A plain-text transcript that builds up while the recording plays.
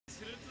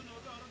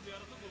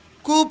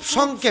খুব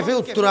সংক্ষেপে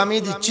উত্তর আমি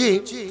দিচ্ছি।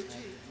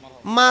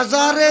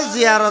 মাজারে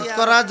জিয়ারত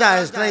করা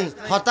জায়েজ নাই,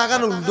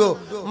 হতাকান উল্টো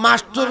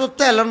মাস্টারও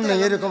তো এলম নেই,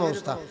 এরকম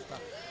অবস্থা।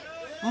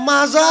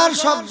 মাজার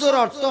শব্দের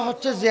অর্থ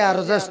হচ্ছে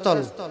জিয়ারতের স্থল।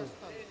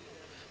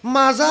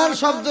 মাজার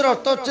শব্দের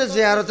অর্থ হচ্ছে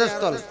জিয়ারতের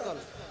স্থল।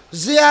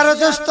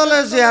 জিয়ারতের স্থলে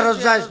জিয়ারত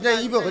জায়েজ নাই,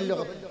 ইবে হইল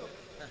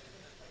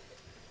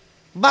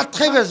বাত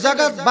খাইবে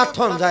জায়গাত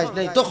বাথন জায়েজ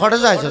নাই তো খড়ে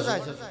জায়েজ আছে,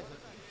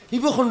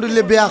 ইবে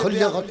খন্ডিলে বেয়া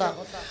হইলে কথা।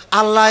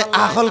 আল্লাহ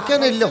আখল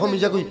কেন ইল্লে কমি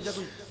যাগুই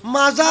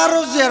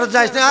মাজারও জিয়ারত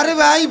জায়েজ নাই। আরে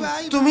ভাই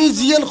তুমি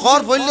জিয়ান খর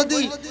হইলে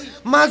দি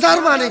মাজার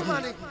মানে কি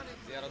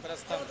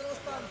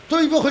তো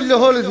ইবে হইলে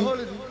হলে দি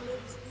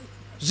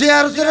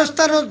জিয়ারতের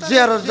স্থান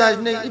জিয়ারত জায়েজ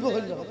নাই, ইবে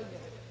হইলে।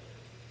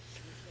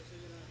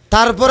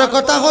 তারপরে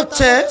কথা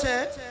হচ্ছে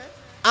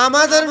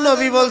আমাদের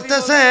নবী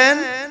বলতেছেন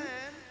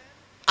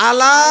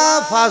আলা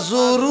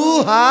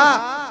ফাজুরুহা,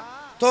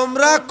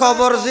 তোমরা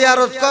কবর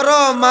জিয়ারত করো,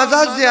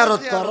 মাজার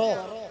জিয়ারত করো।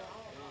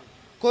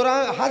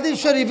 কোরআন হাদিস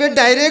শরীফে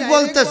ডাইরেক্ট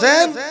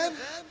বলতেছেন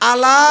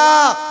আলা,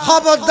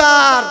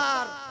 খবরদার,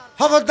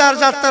 খবরদার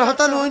যাত্রার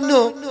হতান অন্য,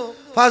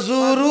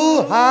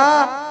 ফাজুরুহা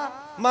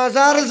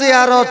মাজার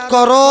জিয়ারত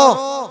করো,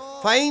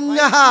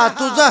 ফাইন্নাহা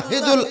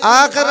তুজাহিদুল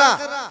আখিরা,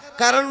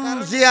 কারণ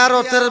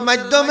জিয়ারতের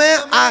মাধ্যমে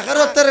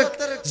আখিরাতের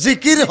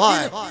জিকির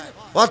হয়,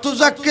 ওয়া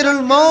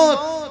তুযাক্কিরুল মউত,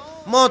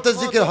 মওতের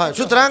জিকির হয়।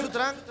 সুতরাং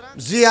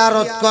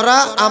জিয়ারত করা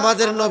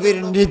আমাদের নবীর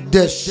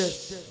নির্দেশ।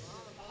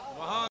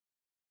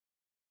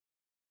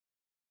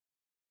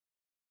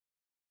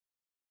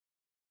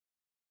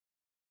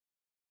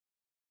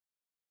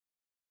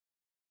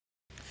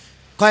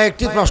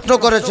 কয়েকটি প্রশ্ন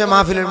করেছে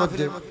মাহফিলের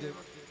মধ্যে,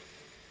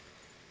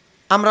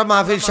 আমরা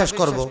মাহফিল শেষ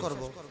করব,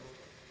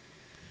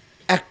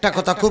 একটা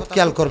কথা খুব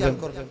খেয়াল করবেন।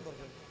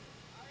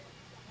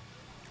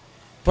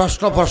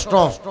 প্রশ্ন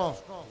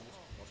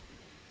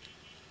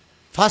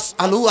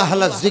ফাসআলু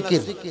আহলাজ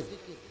যিকির,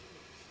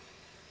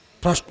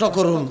 প্রশ্ন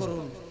করুন,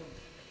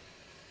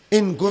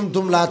 ইন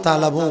কুনতুম লা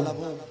তা'লামুন,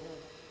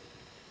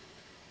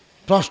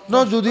 প্রশ্ন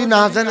যদি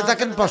না জেনে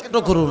থাকেন প্রশ্ন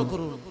করুন।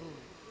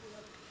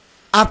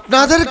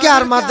 আপনাদেরকে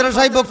আর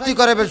মাদ্রাসায় ভর্তি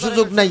করার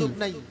সুযোগ নাই।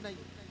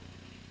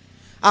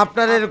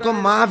 আপনারা এরকম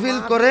মাহফিল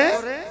করে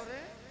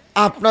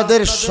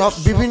আপনাদের সব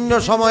বিভিন্ন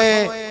সময়ে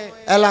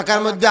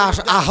এলাকার মধ্যে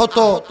আহত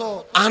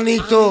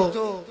আনিত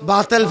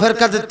বাতিল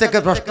ফেরকাদের থেকে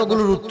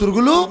প্রশ্নগুলোর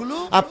উত্তরগুলো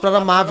আপনারা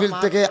মাহফিল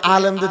থেকে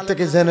আলেমদের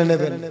থেকে জেনে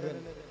নেবেন।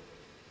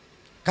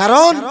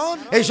 কারণ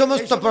এই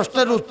সমস্ত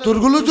প্রশ্নের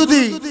উত্তরগুলো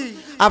যদি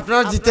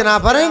আপনারা দিতে না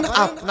পারেন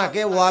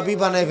আপনাকে ওয়াবি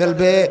বানিয়ে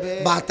ফেলবে,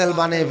 বাতিল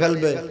বানিয়ে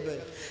ফেলবে।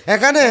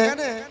 এখানে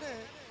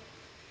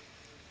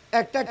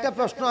একটা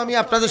প্রশ্ন আমি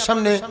আপনাদের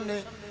সামনে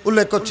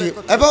উল্লেখ করছি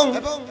এবং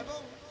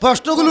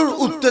প্রশ্নগুলোর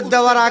উত্তর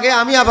দেওয়ার আগে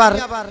আমি আবার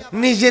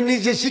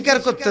নিজে স্বীকার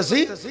করতেছি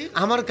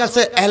আমার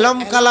কাছে এলম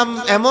কালাম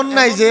এমন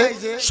নাই যে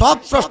সব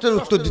প্রশ্নের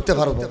উত্তর দিতে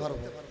পারবো।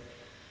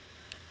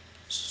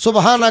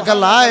 সুবহানাকা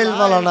লা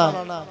ইলমা লানা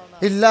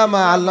ইল্লা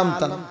মা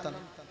আল্লামতানা,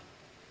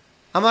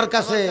 আমার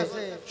কাছে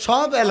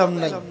সব এলম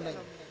নাই,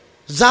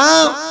 যা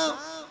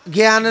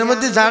জ্ঞানের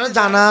মধ্যে যারা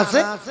জানা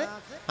আছে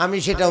আমি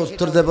সেটা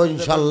উত্তর দেব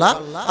ইনশাআল্লাহ।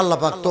 আল্লাহ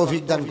পাক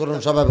তৌফিক দান করুন,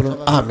 সবাই বলুন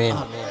আমিন।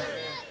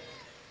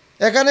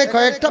 এখানে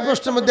কয়েকটা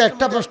প্রশ্নের মধ্যে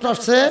একটা প্রশ্ন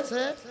আসছে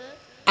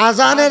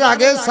আজানের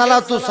আগে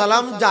সালাতু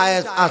সালাম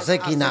জায়েজ আছে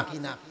কিনা।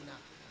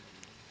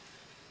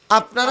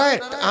 আপনারা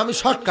আমি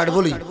শর্টকাট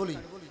বলি,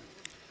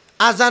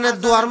 আজানের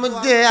দোয়ার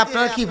মধ্যে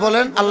আপনারা কি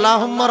বলেন?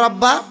 আল্লাহুম্মা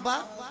রাব্বা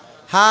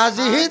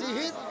হাযিহি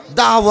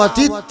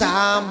দাওয়াতি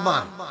তাম্মা,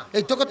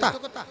 এই তো কথা।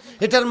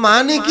 এটার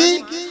মানে কি?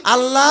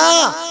 আল্লাহ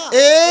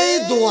এই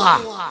দোয়া,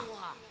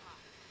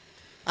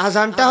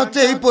 আজানটা হচ্ছে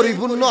এই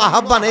পরিপূর্ণ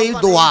আহ্বান, এই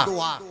দোয়া,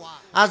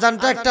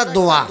 আজানটা একটা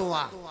দোয়া,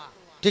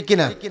 ঠিক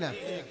কিনা?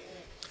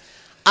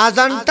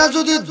 আজানটা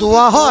যদি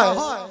দোয়া হয়,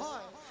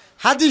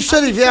 হাদিস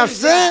শরীফে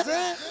আসছে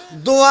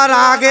দোয়ার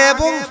আগে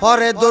এবং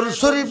পরে দরুদ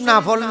শরীফ না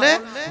পড়লে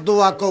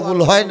দোয়া কবুল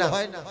হয় না।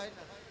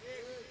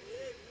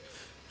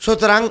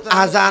 সুতরাং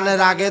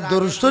আজানের আগে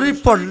দরুদ শরীফ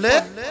পড়লে,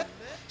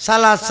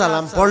 সালাত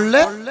সালাম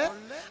পড়লে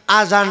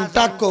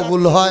আজানটা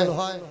কবুল হয়।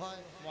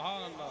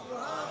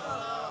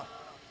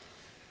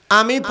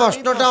 আমি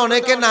প্রশ্নটা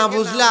অনেকে না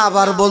বুঝলে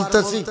আবার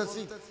বলতেছি,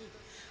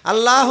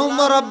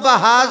 আল্লাহুম্মা রাব্বা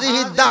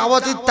হাযিহি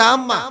দাওয়াতি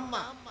তাম্মা,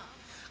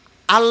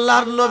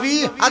 আল্লাহর নবী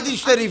হাদিস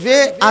শরীফে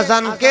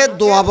আজানকে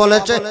দোয়া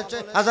বলেছে।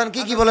 আজান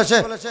কি বলেছে?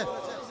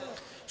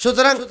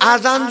 সুতরাং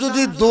আজান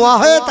যদি দোয়া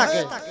হয়ে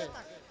থাকে,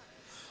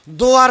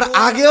 দোয়ার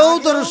আগেও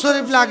দরুদ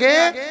শরীফ লাগে,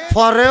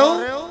 পরেও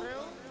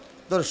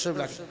দরুদ শরীফ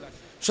লাগে।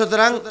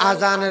 সুতরাং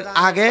আজানের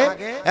আগে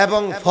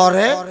এবং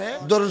পরে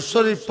দরুদ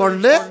শরীফ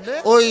পড়লে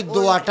ওই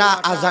দোয়াটা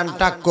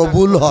আজানটা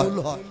কবুল হয়।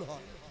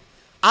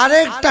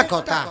 আরেকটা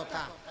কথা,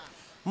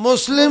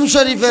 মুসলিম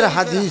শরীফের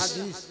হাদিস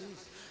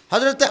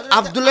হযরত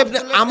আব্দুল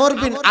আমর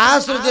বিন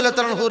আস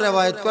রাদিয়াল্লাহু আনহু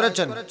riwayat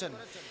করেছেন,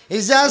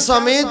 ইজা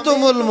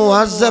সামিতুমুল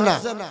মুয়াজ্জিনা,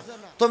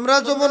 তোমরা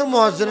যখন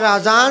মুয়াজ্জিনের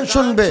আজান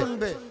শুনবে,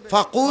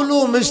 ফাকুলু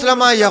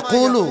মিসলামা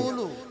ইয়াকুলু,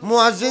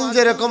 মুয়াজ্জিন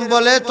যেরকম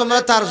বলে তোমরা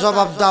তার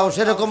জবাব দাও,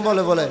 সেরকম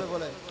বলে।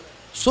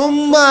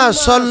 সুম্মা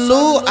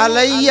সাল্লু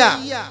আলাইয়া,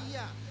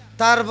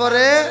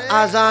 তারপরে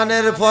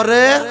আজানের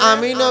পরে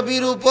আমি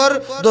নবীর উপর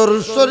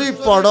দরুদ শরীফ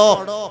পড়ো।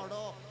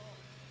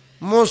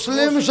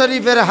 মুসলিম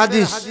শরীফের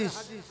হাদিস,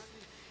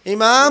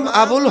 ইমাম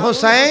আবুল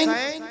হোসাইন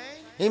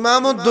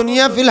ইমামুদ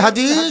দুনিয়া ফিল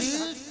হাদিস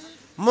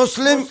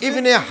মুসলিম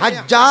ইবনে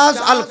হাজ্জাজ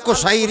আল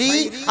কুশাইরি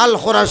আল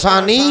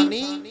খুরাসানি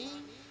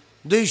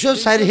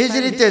 204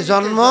 হিজরিতে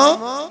জন্ম,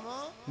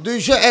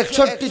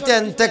 261তে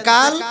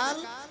ইন্তেকাল।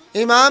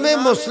 ইমামে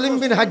মুসলিম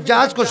বিন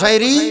হাজ্জাজ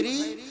কুশাইরি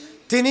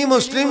তিনি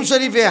মুসলিম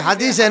শরীফে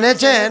হাদিস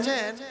এনেছেন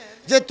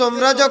যে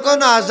তোমরা যখন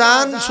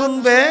আজান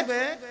শুনবে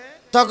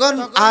তখন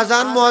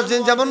আজান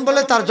মুয়াজ্জিন যেমন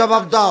বলে তার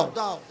জবাব দাও,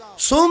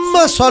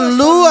 সুম্মা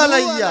সাল্লু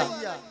আলাইয়া,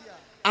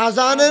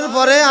 আজানের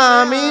পরে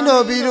আমি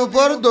নবীর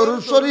উপর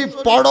দরুদ শরীফ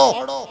পড়ো,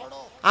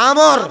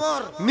 আমার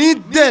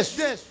নির্দেশ।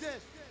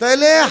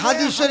 তাহলে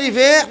হাদিস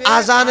শরীফে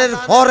আজানের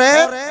পরে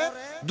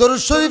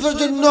দরুদ শরীফের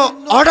জন্য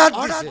অর্ডার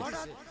দিয়েছে।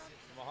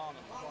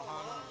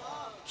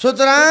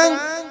 সুতরাং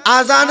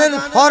আজানের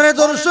পরে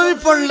দরুদ শরীফ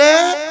পড়লে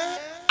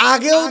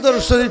আগেও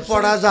দরুদ শরীফ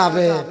পড়া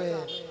যাবে,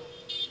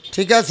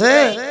 ঠিক আছে?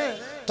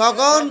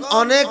 তখন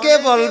অনেকে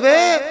বলবে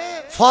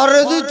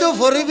ফরজি তো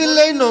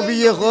ফরিবিল্লাই নবী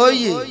হই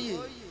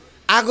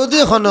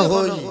আগদি খন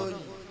হই,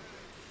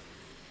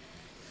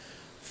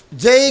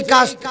 যেই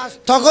কাজ।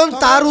 তখন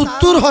তার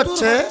উত্তর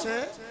হচ্ছে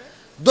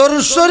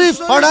দরুদ শরীফ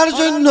পড়ার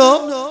জন্য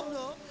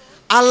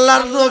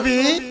আল্লাহর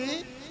নবী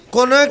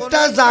কোন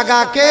একটা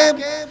জায়গাকে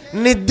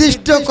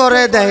নির্দিষ্ট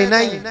করে দেয়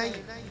নাই,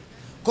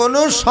 কোন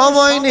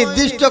সময়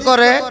নির্দিষ্ট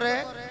করে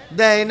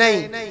দেয় নাই।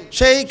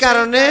 সেই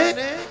কারণে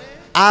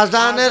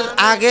আজানের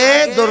আগে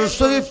দরুদ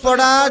শরীফ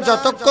পড়া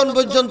যতক্ষণ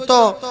পর্যন্ত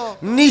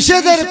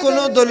নিষেধের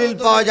কোনো দলিল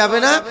পাওয়া যাবে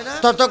না,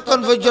 ততক্ষণ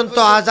পর্যন্ত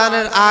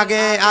আজানের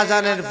আগে,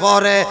 আজানের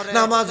পরে,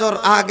 নামাজের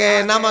আগে,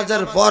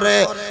 নামাজের পরে,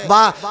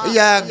 বা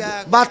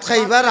ভাত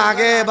খাইবার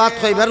আগে, ভাত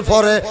খাইবার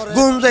পরে,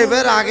 ঘুম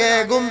যাইবার আগে,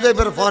 ঘুম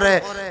যাইবার পরে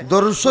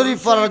দরুদ শরীফ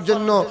পড়ার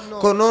জন্য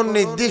কোনো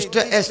নির্দিষ্ট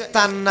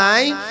স্থান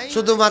নাই।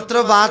 শুধুমাত্র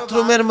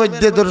বাথরুমের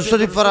মধ্যে দরুদ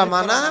শরীফ পড়া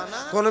মানা,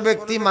 কোনো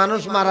ব্যক্তি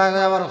মানুষ মারা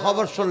যাওয়ার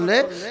খবর শুনলে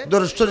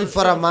দরুদ শরীফ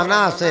পড়া মানা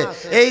আছে।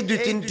 এই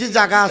 2-3টি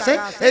জায়গা আছে,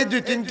 এই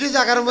 2-3টি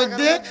জায়গার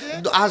মধ্যে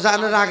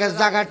আজানের আগের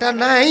জায়গাটা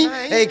নাই,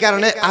 এই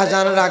কারণে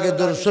আজানের আগে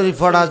দরুদ শরীফ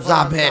পড়া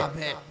যাবে।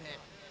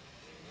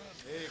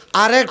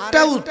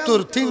 আরেকটা উত্তর,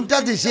 3টা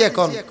দিছি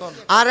এখন।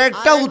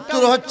 আরেকটা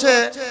উত্তর হচ্ছে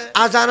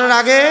আজানের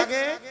আগে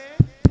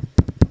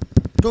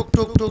টুক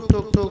টুক টুক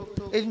টুক টুক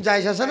এই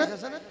জায়েজ আছে না,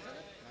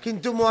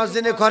 কিন্তু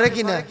মুয়াজ্জিনে করে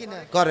কিনা?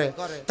 করে।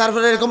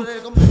 তারপরে এরকম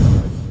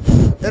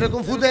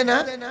এরকম ফুদে না,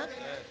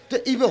 তো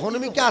ইবে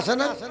হনমিকে আসে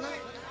না,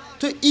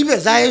 তো ইবে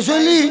জায়েজ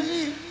হইলি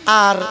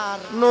আর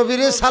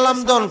নবীরে সালাম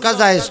দনকা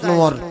জায়েজ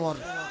নমর।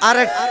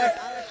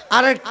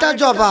 আরেকটা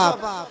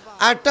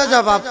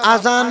জবাব,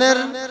 আজানের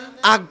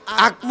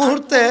আগ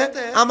মুহূর্তে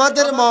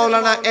আমাদের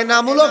মাওলানা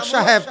এনামুলক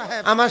সাহেব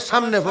আমার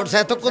সামনে পড়ছে,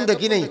 এতক্ষণ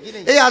দেখি নেই।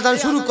 এই আজান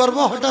শুরু করব,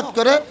 হঠাৎ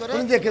করে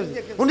উনি দেখে,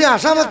 উনি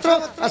আসা মাত্র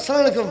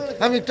আসসালামু আলাইকুম,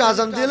 আমি একটু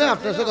আজান দিলে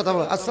আপনার সাথে কথা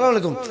বলবো, আসসালামু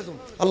আলাইকুম,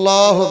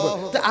 আল্লাহু আকবার।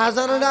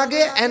 আজানের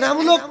আগে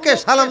এনামুলককে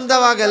সালাম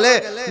দেওয়া গেলে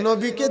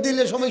নবীকে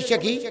দিলে সমস্যা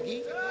কি?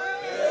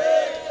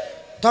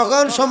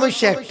 তখন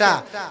সমস্যা একটা।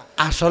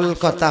 আসল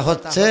কথা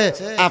হচ্ছে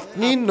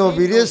আপনি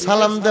নবীরে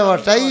সালাম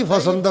দেওয়াটাই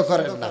পছন্দ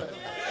করেন না,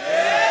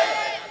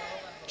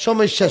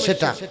 সমস্যা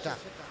সেটা।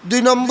 2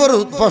 নম্বর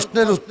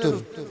প্রশ্নের উত্তর,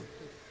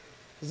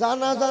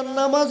 জানাজার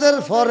নামাজের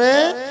পরে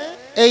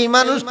এই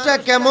মানুষটা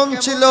কেমন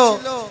ছিল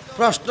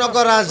প্রশ্ন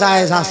করা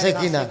জায়েজ আছে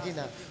কিনা?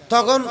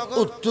 তখন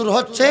উত্তর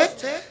হচ্ছে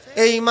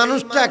এই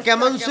মানুষটা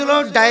কেমন ছিল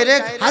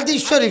ডাইরেক্ট হাদিস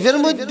শরীফের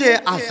মধ্যে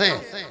আছে।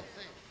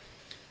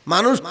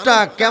 মানুষটা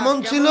কেমন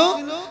ছিল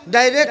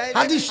ডাইরেক্ট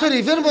হাদিস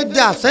শরীফের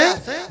মধ্যে আছে,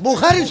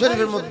 বুখারী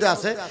শরীফের মধ্যে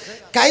আছে।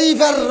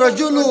 কাইফার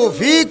রাজুলু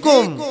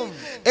ফিকুম,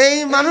 এই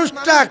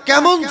মানুষটা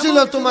কেমন ছিল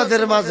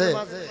তোমাদের মাঝে?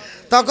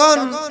 তখন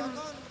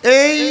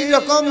এই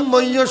রকম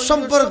ময়্যত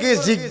সম্পর্কে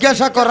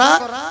জিজ্ঞাসা করা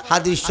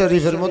হাদিস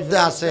শরীফের মধ্যে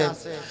আছে।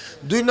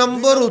 2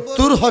 নম্বর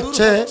উত্তর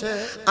হচ্ছে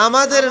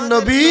আমাদের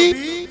নবী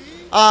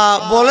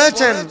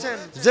বলেছেন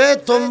যে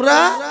তোমরা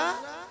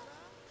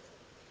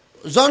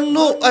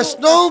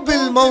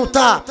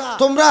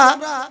তোমরা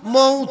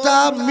মৌতা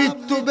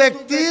মৃত্যু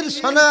ব্যক্তির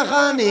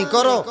শনাখানি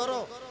করো,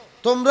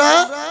 তোমরা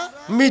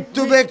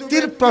মৃত্যু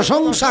ব্যক্তির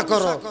প্রশংসা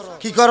করো।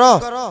 কি করো?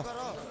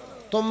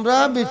 তোমরা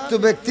মৃত্যু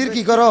ব্যক্তির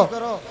কি করো?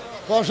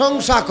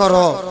 প্রশংসা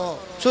করো।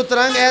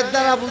 সুতরাং এর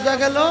দ্বারা বোঝা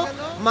গেল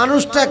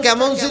মানুষটা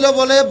কেমন ছিল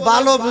বলে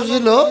ভালো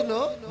বুঝিল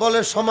বলে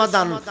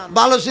সমাধান,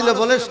 ভালো ছিল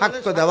বলে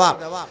সাক্ষ্য দেওয়া।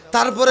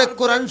 তারপরে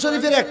কোরআন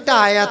শরীফের একটা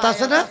আয়াত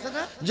আছে না,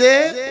 যে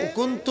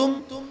কুনতুম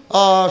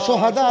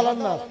শুহাদা আলান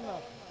নাস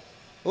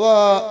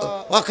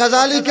ওয়া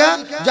কাযালিকা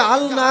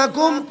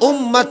জাআলনাকুম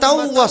উম্মাতাও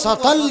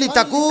ওয়াসাতাল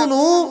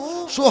লিতাকুনু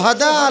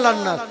শুহাদা আলান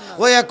নাস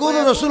ওয়া ইয়াকুনু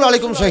রাসূলু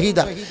আলাইকুম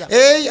শাহীদা।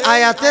 এই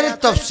আয়াতের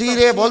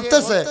তাফসীরে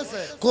বলতেছে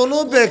কোন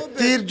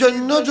ব্যক্তির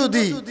জন্য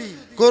যদি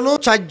কোন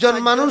 4 জন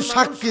মানুষ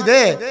সাক্ষী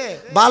দেয়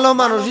ভালো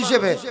মানুষ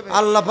হিসেবে,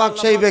 আল্লাহ পাক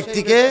সেই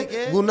ব্যক্তিকে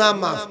গুনাহ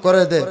মাফ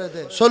করে দেয়।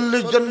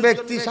 40 জন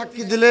ব্যক্তি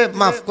সাক্ষী দিলে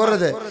মাফ করে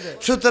দেয়।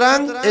 সুতরাং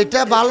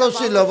এটা ভালো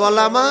ছিল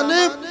বলা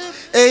মানে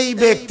এই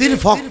ব্যক্তির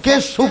পক্ষে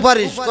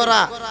সুপারিশ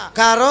করা,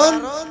 কারণ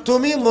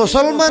তুমি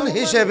মুসলমান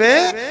হিসেবে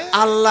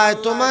আল্লাহ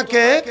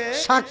তোমাকে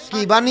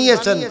সাক্ষী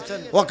বানিয়েছেন।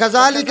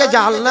 ওয়াকাযালিকা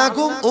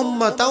জাআলনাকুম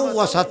উম্মাতাও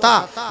ওয়াসাতা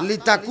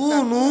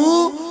লিতাকুনু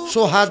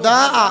শুহাদা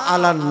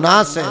আলান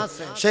নাস।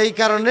 সেই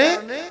কারণে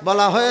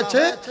বলা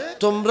হয়েছে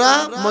তোমরা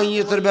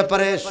মাইয়িতের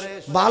ব্যাপারে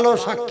ভালো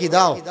সাক্ষী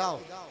দাও।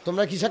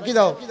 তোমরা কি সাক্ষী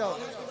দাও?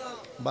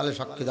 ভালো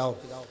সাক্ষী দাও।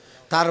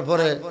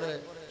 তারপরে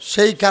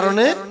সেই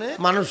কারণে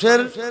মানুষের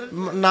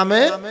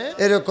নামে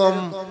এরকম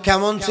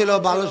কেমন ছিল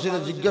ভালো ছিল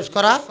জিজ্ঞেস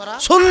করা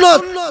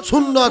সুন্নত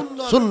সুন্নত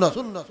সুন্নত।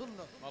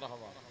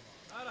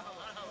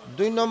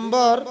 2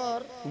 নম্বর,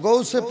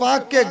 গৌসে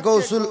পাককে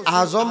গৌসুল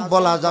আজম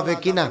বলা যাবে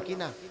কিনা?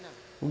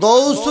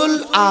 গৌসুল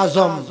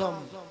আজম,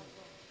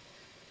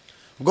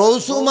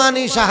 গৌসু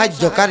মানি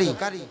সাহায্যকারী,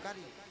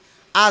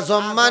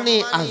 আজম মানি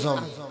আজম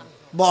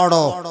বড়।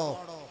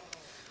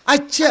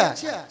 আচ্ছা,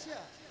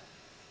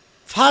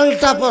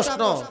 ফাল্টা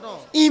প্রশ্ন,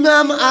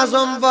 ইমাম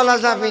আজম বলা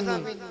যাবে না?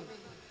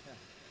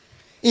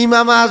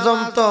 ইমাম আজম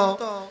তো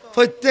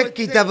প্রত্যেক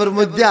কিতাবের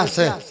মধ্যে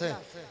আছে,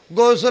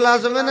 গৌসুল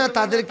আজমে না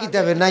তাদের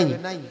কিতাবে নাই।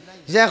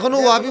 যে এখনো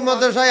ওয়াহাবি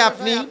মাদ্রাসায়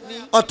আপনি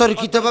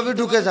অতর্কিতভাবে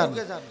ঢুকে যান,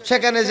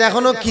 সেখানে যে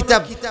এখনো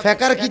কিতাব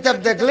ফিকহের কিতাব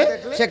দেখলে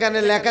সেখানে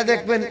লেখা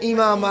দেখবেন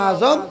ইমাম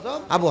আজম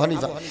আবু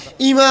হানিফা।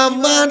 ইমাম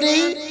মানে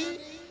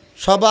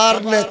সবার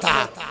নেতা,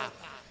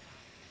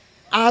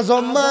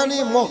 আজম মানে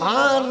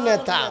মহান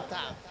নেতা।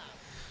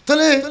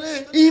 তাহলে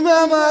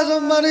ইমাম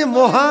আজম মানে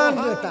মহান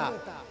নেতা,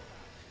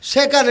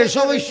 সেখানে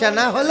সমস্যা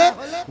না হলে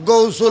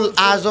গৌসুল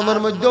আজমের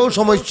মধ্যেও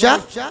সমস্যা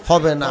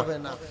হবে না।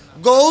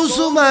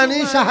 গৌসু মানে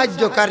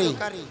সাহায্যকারী,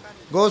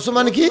 গৌসু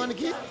মানে কি?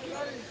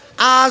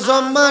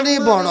 আজম মানে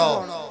বড়,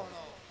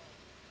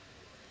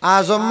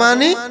 আজম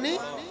মানে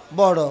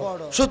বড়,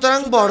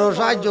 সুতরাং বড়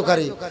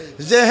সাহায্যকারী।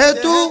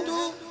 যেহেতু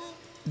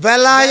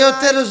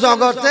বেলায়েতের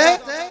জগতে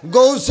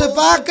গৌসে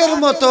পাকের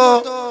মতো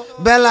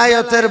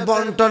বেলায়েতের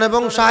বন্টন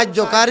এবং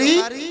সাহায্যকারী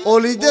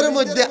ওলিদের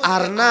মধ্যে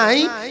আর নাই,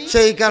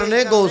 সেই কারণে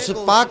গৌসে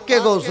পাককে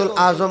গৌসুল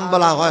আজম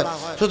বলা হয়।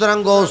 সুতরাং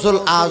গৌসুল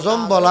আজম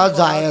বলা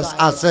জায়েজ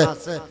আছে।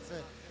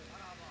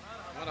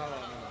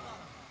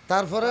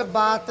 তারপরে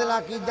বাতিল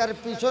আকীদার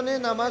পিছনে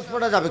নামাজ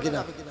পড়া যাবে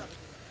কিনা?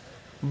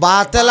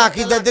 বাতিল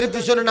আকীদাদের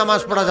পিছনে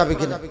নামাজ পড়া যাবে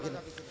কিনা?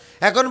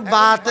 এখন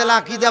বাতিল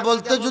আকীদা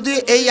বলতে যদি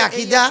এই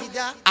আকীদা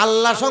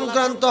আল্লাহ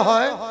সংক্রান্ত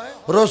হয়,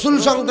 রসুল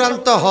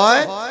সংক্রান্ত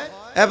হয়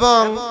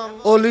এবং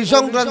ওলি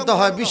সংক্রান্ত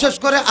হয়, বিশেষ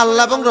করে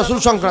আল্লাহ এবং রসুল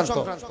সংক্রান্ত,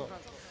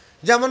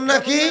 যেমন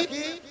নাকি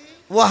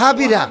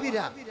ওয়াহাবিরা,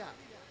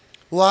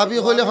 ওয়াহাবি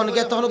হলে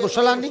হনকে তখন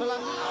গোসল আনি,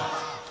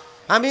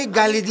 আমি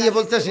গালি দিয়ে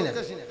বলতেছি না,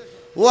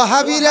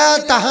 ওয়াহাবিরা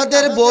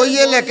তাহাদের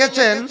বইয়ে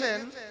লিখেছেন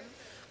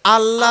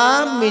আল্লাহ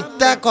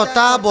মিথ্যা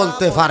কথা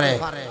বলতে পারে।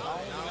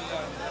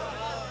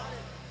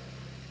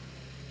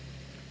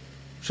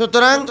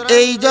 সুতরাং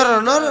এই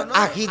ধরনের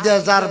আকীদা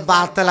যার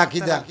বাতিল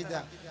আকীদা,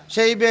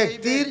 সেই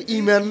ব্যক্তির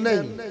ঈমান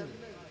নেই।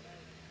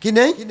 কি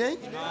নেই?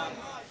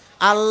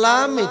 আল্লাহ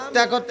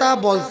মিথ্যা কথা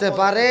বলতে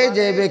পারে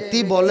যে ব্যক্তি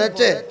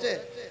বলেছে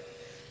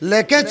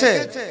লিখেছে,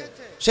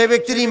 সেই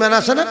ব্যক্তির ঈমান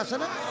আছে না?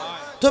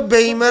 তো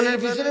বেঈমানের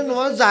পিছনে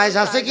নামাজ জায়েজ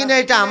আছে কিনা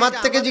এটা আমার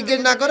থেকে জিজ্ঞেস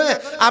না করে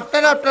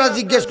আপনারা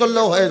জিজ্ঞেস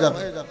করলেও হয়ে যাবে।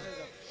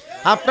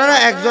 আপনারা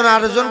একজন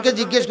আরেকজনকে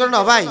জিজ্ঞেস করেন,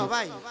 ভাই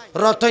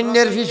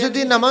রতন্যের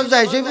পিছনে নামাজ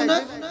জায়েজ হইব না?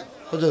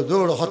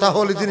 দৌড় হতা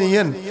হলি দিন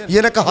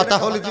ইয়ে না হতা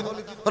হলি দিন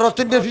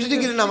রতন্যের পিছনে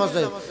গিয়ে নামাজ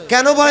যায়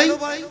কেন ভাই?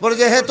 বলে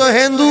যে হে তো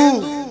হিন্দু,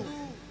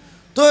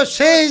 তো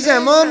সেই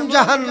যেমন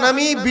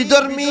জাহান্নামী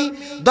বিধর্মী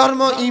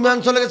ধর্ম ঈমান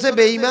চলে গেছে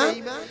বেঈমান।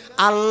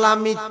 আল্লাহ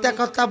মিথ্যা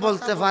কথা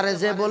বলতে পারে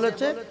যে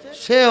বলেছে,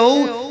 সেও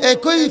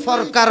একই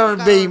প্রকারের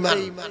বেঈমান,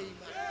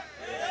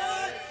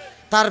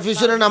 তার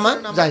পিছনে নামাজ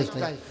জায়েজ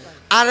নেই।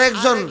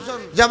 আরেকজন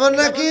যেমন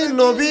নাকি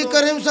নবী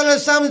করিম সাল্লাল্লাহু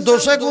আলাইহি ওয়াসাল্লাম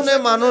দোষে গুণে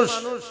মানুষ,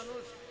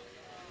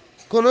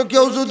 কোন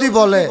কেউ যদি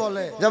বলে,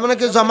 যেমন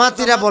নাকি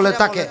জামাতিরা বলে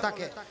তাকে,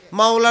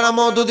 মাওলানা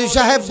মওদুদী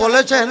সাহেব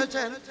বলেছেন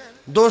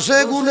দোষে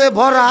গুণে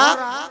ভরা,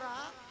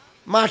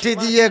 মাটি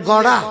দিয়ে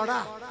গড়া,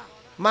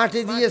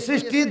 মাটি দিয়ে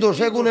সৃষ্টি,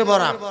 দোষে গুণে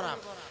ভরা।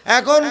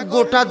 এখন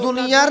গোটা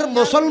দুনিয়ার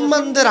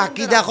মুসলমানদের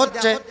আকীদা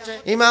হচ্ছে,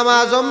 ইমাম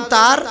আজম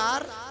তার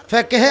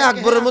ফিকহে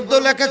আকবরের মধ্যে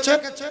লিখেছে,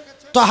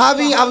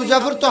 তহাবি আবু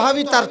জাফর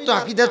তহাবি তার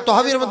আকীদা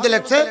তহাবির মধ্যে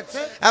লিখছে,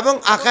 এবং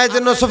আকায়েদে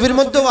নসফির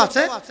মধ্যেও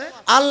আছে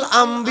আল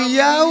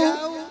আম্বিয়াউ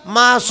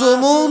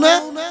মাসুমুনা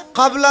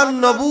ক্বাবলা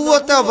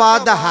নবুওয়াতি ওয়া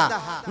বাদাহা,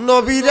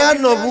 নবীরা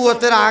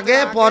নবুয়তের আগে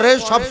পরে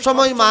সব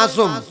সময়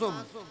মাসুম,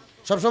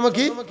 সব সময়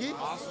কি?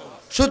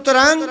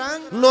 সুতরাং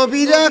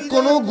নবীরা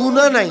কোনো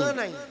গুনাহ নাই।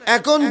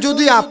 এখন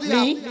যদি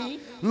আপনি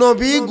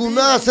নবী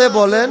গুনাহ আছে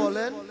বলেন,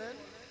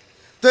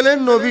 তাহলে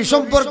নবী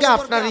সম্পর্কে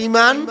আপনার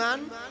ঈমান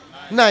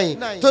নাই।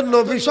 তো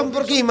নবী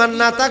সম্পর্কে ঈমান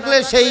না থাকলে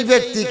সেই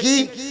ব্যক্তি কি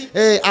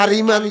আর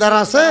ঈমানদার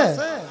আছে?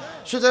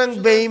 সুতরাং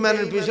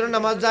বেঈমানের পিছনে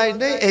নামাজ জায়েজ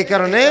নেই। এই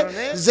কারণে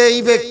যেই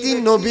ব্যক্তি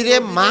নবীরে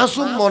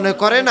মাসুম মনে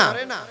করে না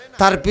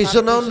তার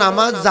পিছনেও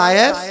নামাজ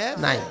জায়েজ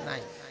নাই।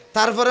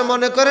 তারপরে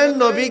মনে করেন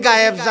নবী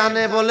গায়েব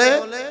জানে বলে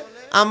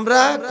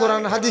আমরা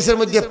কোরআন হাদিসের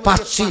মধ্যে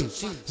পাচ্ছি,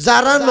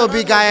 যারা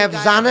নবী গায়েব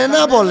জানে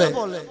না বলে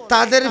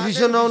তাদের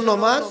পিছনেও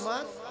নামাজ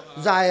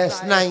জায়েজ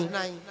নাই।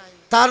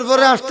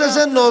 তারপরে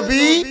আসতেছে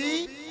নবী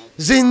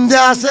জিন্দা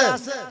আছে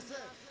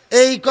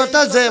এই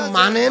কথা যে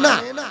মানে না,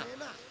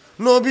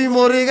 নবী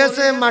মরে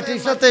গেছে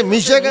মাটির সাথে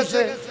মিশে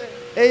গেছে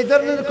এই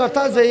ধরনের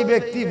কথা যেই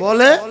ব্যক্তি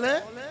বলে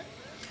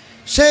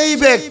সেই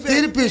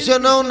ব্যক্তির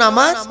পিছনেও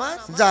নামাজ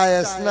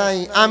জায়েজ নাই।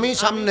 আমি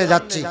সামনে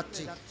যাচ্ছি।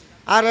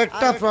 আর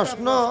একটা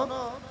প্রশ্ন,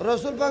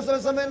 রাসূল পাক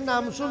সাল্লাল্লাহু আলাইহি ওয়াসাল্লামের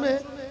নাম শুনে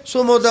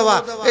সুমো দেওয়া,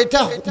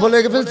 এটা বলে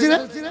ফেলছি না?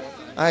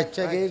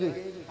 আচ্ছা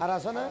আর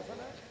আছে না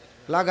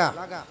লাগা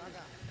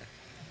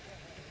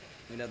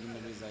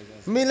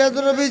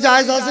মিলাদুন নবী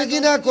জায়েজ আছে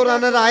কিনা,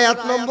 কোরআনের আয়াত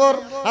নম্বর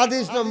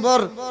হাদিস নম্বর,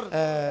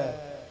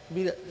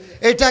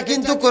 এটা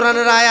কিন্তু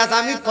কোরআনের আয়াত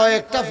আমি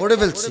কয়েকটা পড়ে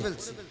ফেলছি।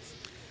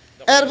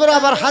 এরপর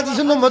আবার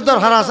হাদিসের নম্বর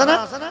দরকার আছে না,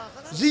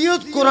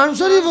 জিয়ত কোরআন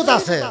শরীফত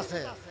আছে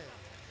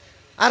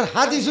আর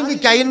হাদিস উনি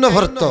কাইন্ন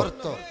ভর্ত,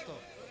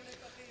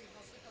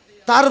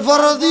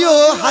 তারপর দিও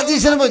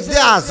হাদিসের মধ্যে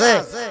আছে।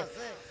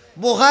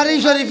 বুখারী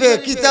শরীফে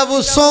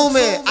কিতাবুস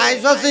সাওমে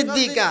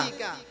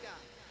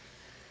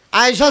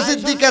আয়েশা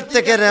সিদ্দিকার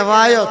থেকে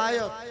রিওয়ায়াত,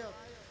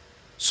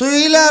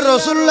 সুইলা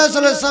রাসূলুল্লাহ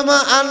সাল্লাল্লাহু আলাইহি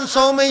ওয়াসাল্লাম আন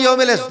সাওমে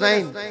ইয়াউমিল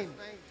ইসনাইন।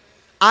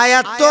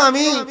 আয়াত তো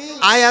আমি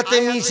আয়াতে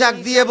মিসাক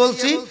দিয়ে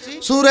বলছি,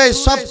 সূরা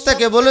সব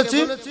থেকে বলেছি,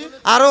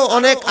 আরো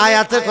অনেক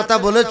আয়াতের কথা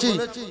বলেছি।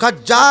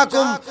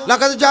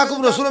 লাকাদ জাআকুম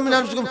রাসূলুম মিন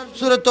আনফুসিকুম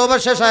সূরা তওবার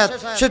শেষ আয়াত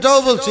সেটাও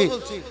বলছি।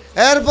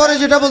 এরপরে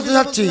যেটা বলতে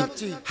যাচ্ছি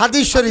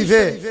হাদিস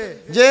শরীফে,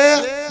 যে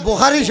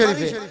বুখারী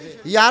শরীফে,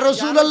 ইয়া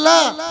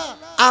রাসূলুল্লাহ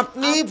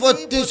আপনি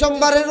প্রতি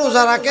সোমবারে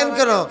রোজা রাখেন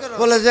কেন?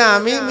 বলে যে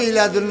আমি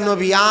মিলাদুন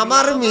নবী,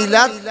 আমার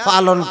মিলাদ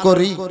পালন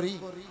করি।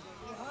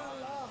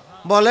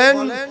 বলেন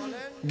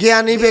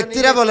জ্ঞানী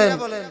ব্যক্তিরা বলেন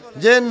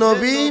যে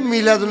নবী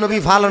মিলাদুন নবী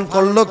পালন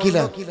করলো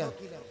কিনা,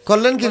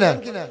 করলেন কিনা?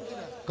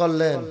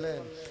 করলেন।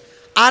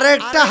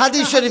 আরেকটা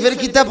হাদিস শরীফের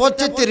কিতাব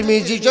হচ্ছে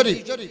তিরমিজি শরীফ,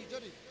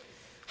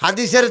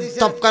 হাদিসের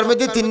তবকার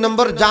মধ্যে 3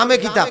 নম্বর জামে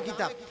কিতাব।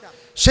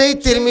 সেই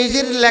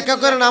তিরমিজির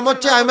লেখকের নাম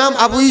হচ্ছে ইমাম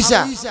আবু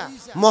ঈসা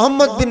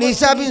মুহাম্মদ বিন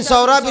ঈসা বিন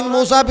সওরা বিন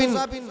মুসা বিন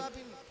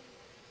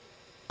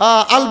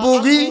আল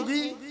বুগি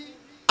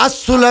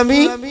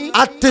আস-সুলামি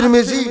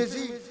আত-তিরমিজি।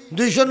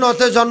 209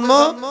 তে জন্ম,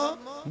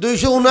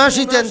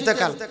 279 তে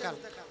ইন্তেকাল।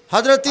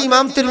 হযরত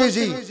ইমাম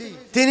তিরমিজি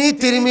তিনি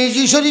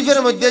তিরমিজি শরীফের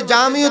মধ্যে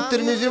জামিউত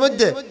তিরমিজির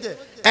মধ্যে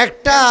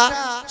একটা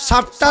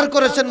চ্যাপ্টার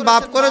করেছেন,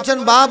 বাব করেছেন,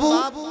 বাবু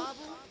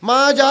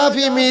মা জা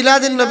ফি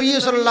মিলাদিন নবী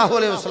সাল্লাল্লাহু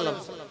আলাইহি ওয়াসাল্লাম।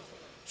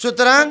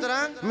 সুতরাং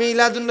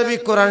মিলাদুন নবী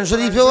কোরআন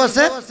শরীফেও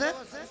আছে।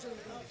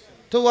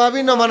 তো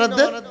ওয়াবি না মানাদ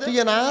দে তুই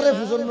না রে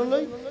ফুসল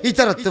লই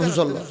ইতারাতে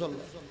ফুসল।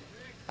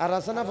 আর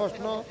আছে না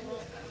প্রশ্ন,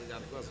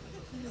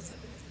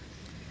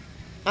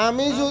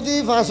 আমি যদি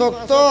 5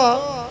 ওয়াক্ত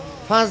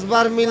 5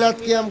 বার মিলাদ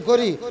কিয়াম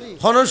করি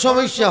কোন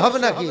সমস্যা হবে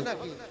নাকি?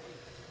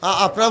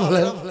 আপনারা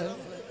বলেন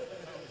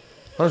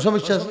কোন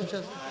সমস্যা আছে?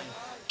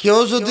 কেউ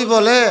যদি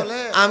বলে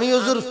আমি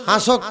হুজুর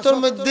 5 ওয়াক্তের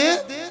মধ্যে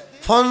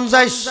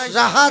 50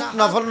 রাকাত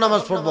নফল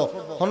নামাজ পড়বো,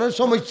 কোন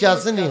সমস্যা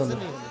আছে নি?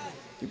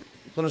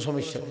 কোন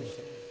সমস্যা নেই।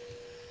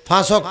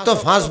 5 ওয়াক্ত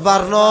 5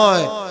 বার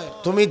নয়,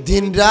 তুমি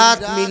দিনরাত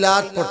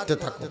মিলাদ পড়তে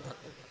থাকো,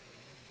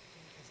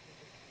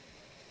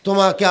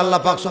 তোমাকে আল্লাহ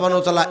পাক সুবহানাহু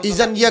ওয়া তাআলা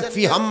ইজান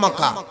ইয়াকফি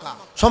হাম্মাকা,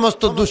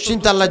 সমস্ত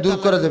দুশ্চিন্তা আল্লাহ দূর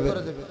করে দেবে।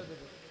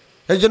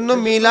 এইজন্য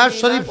মিলাদ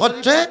শরীফ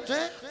হচ্ছে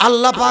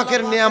আল্লাহ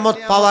পাকের নিয়ামত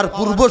পাওয়ার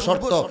পূর্ব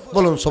শর্ত।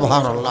 বলুন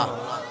সুবহানাল্লাহ।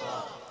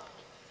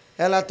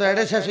 এলা তো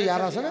এডে শেষ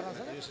আর আছে না,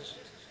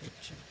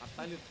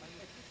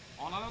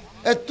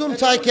 এতুম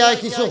চাই কি আই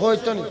কিছু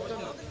হইতো না,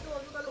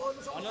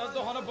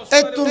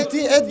 এতুম তি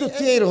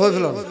এদুতি এর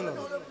হইল।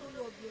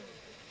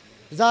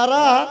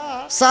 যারা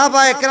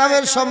সাহাবা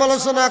একরামের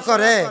সমালোচনা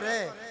করে,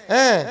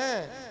 হ্যাঁ,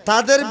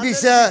 তাদের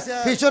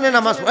পিছনে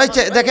নামাজ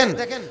পড়াইছে। দেখেন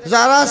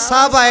যারা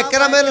সাহাবা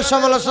একরামের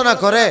সমালোচনা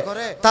করে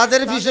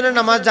তাদের পিছনে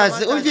নামাজ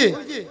যাচ্ছে। ওই যে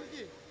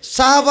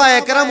সাহাবা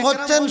একরাম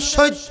হচ্ছেন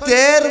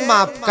সত্যের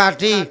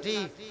মাপকাঠি।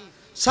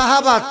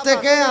 সাহাবাত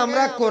থেকে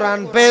আমরা কোরআন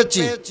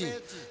পেয়েছি,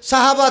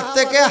 সাহাবাত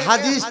থেকে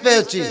হাদিস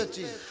পেয়েছি।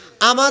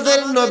 আমাদের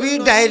নবী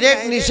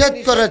ডাইরেক্ট নিষেধ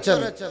করেছেন,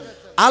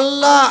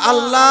 আল্লাহ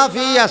আল্লাহ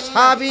ফি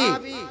আসহাবি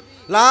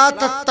লা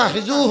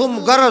তাত্তাখিজুহুম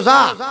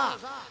গরজা।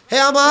 হে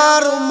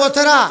আমার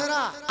উম্মতেরা,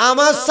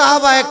 আমার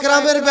সাহাবা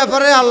একরামের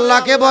ব্যাপারে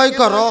আল্লাহকে ভয়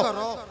করো,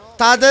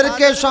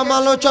 তাদেরকে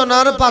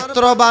সমালোচনার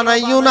পাত্র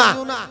বানাইও না।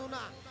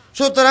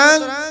 সুতরাং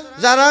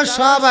যারা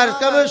সাহাবা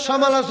একরামের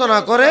সমালোচনা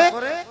করে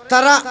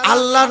তারা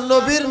আল্লাহর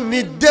নবীর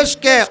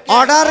নির্দেশকে,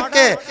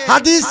 অর্ডারকে,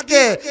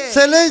 হাদিসকে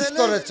চ্যালেঞ্জ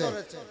করেছে।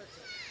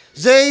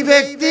 যেই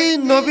ব্যক্তি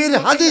নবীর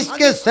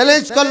হাদিসকে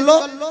চ্যালেঞ্জ করলো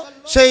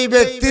সেই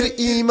ব্যক্তির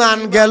ঈমান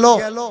গেল।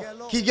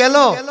 কি গেল?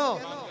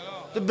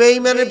 তো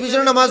বেঈমানের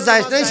পিছনে নামাজ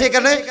জায়েজ নাই,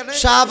 সেখানে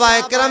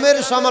সাহাবায়ে কেরামের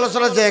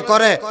সমালোচনা যে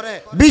করে,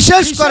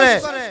 বিশেষ করে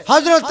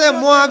হযরত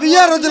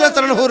মুয়াবিয়া রাদিয়াল্লাহু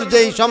তাআলার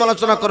যেই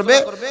সমালোচনা করবে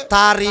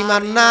তার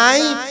ঈমান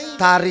নাই,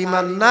 তার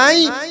ঈমান নাই,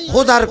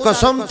 খোদার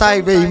কসম তাই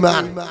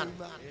বেঈমান।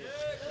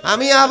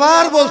 আমি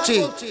আবার বলছি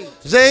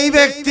যে এই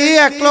ব্যক্তি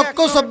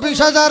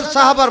 1,24,000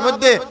 সাহাবার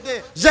মধ্যে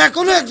যে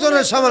কোনো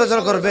একজনের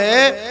সমালোচনা করবে,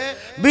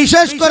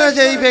 বিশেষ করে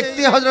যে এই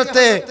ব্যক্তি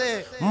হযরতে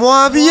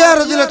মুয়াবিয়া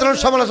রাদিয়াল্লাহু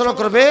তাআলার সমালোচনা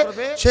করবে,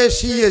 সে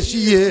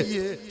শিয়ে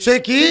সে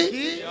কি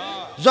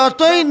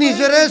যতই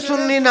নিজের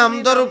সুন্নি নাম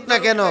ধরুক না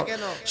কেন,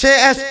 সে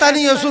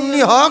স্থানীয়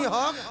সুন্নি হোক,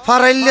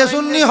 ফারাইল্য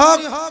সুন্নি হোক,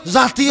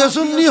 জাতীয়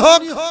সুন্নি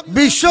হোক,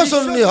 বিশ্ব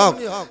সুন্নি হোক,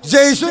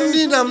 যেই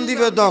সুন্নি নাম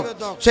দিবে দক,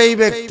 সেই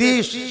ব্যক্তি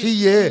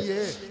শিয়ে।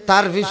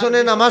 তার পিছনে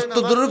নামাজ তো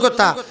দূরের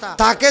কথা,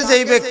 তাকে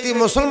যেই ব্যক্তি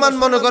মুসলমান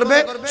মনে করবে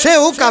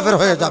সেও কাফের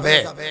হয়ে যাবে।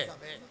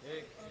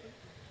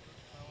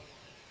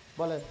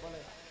 বলেন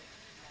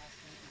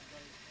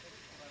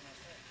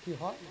কি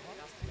হয়?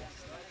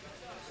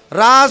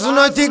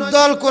 রাজনৈতিক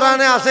দল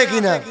কোরআনে আছে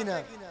কিনা?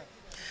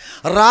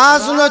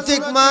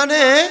 রাজনৈতিক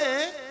মানে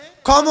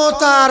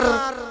ক্ষমতার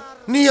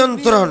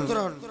নিয়ন্ত্রণ।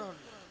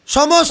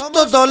 সমস্ত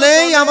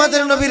দলেই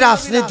আমাদের নবী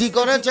রাজনীতি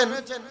করেছেন,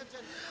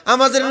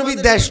 আমাদের নবী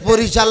দেশ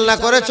পরিচালনা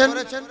করেছেন,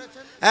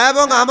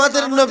 এবং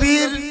আমাদের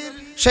নবীর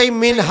সেই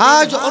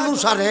মিনহাজ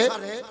অনুসারে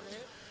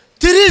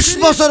 30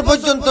 বছর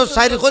পর্যন্ত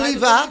 4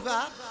 খলিফা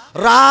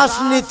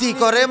রাজনীতি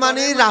করে,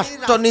 মানে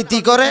রাষ্ট্রনীতি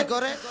করে।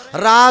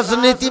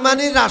 রাজনীতি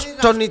মানে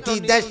রাষ্ট্রনীতি,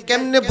 দেশ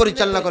কেমনে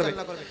পরিচালনা করবে,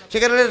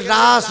 সেখানে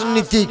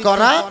রাজনীতি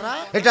করা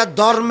এটা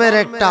ধর্মের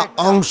একটা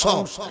অংশ।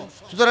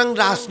 সুতরাং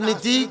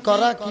রাজনীতি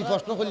করা কি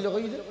প্রশ্ন করলে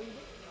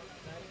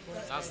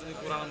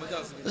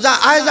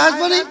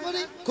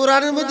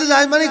কোরআনের মধ্যে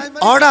যায় মানে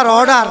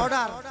অর্ডার,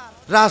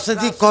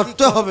 রাজনীতি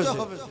করতে হবে।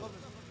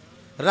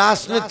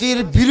 রাজনীতির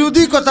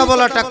বিরোধী কথা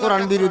বলাটা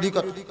কোরআন বিরোধী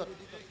কথা।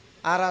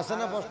 আর আছে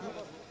না প্রশ্ন?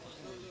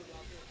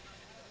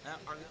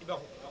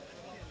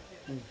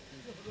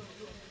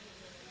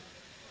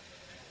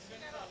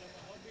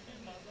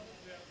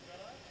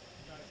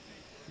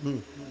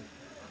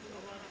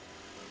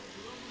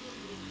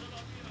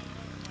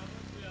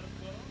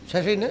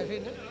 শেষই না?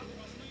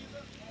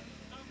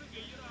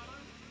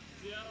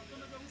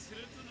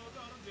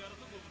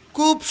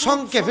 খুব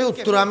সংক্ষেপে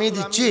উত্তর আমি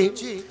দিচ্ছি।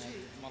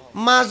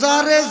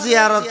 মাজারে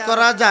জিয়ারত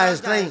করা জায়েজ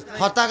নাই,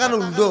 হতাকার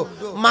উল্টো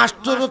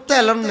মাস্টার তো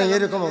এলম নেই,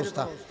 এরকম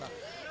অবস্থা।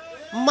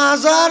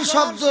 মাজার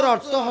শব্দের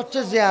অর্থ হচ্ছে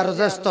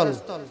জিয়ারতের স্থল।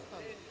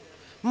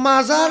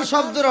 মাজার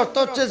শব্দের অর্থ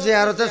হচ্ছে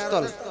জিয়ারতের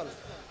স্থল।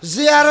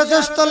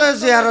 জিয়ারতের স্থলে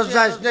জিয়ারত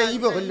জায়েজ নাই,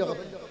 ইবে হইল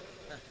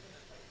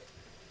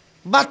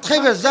বাত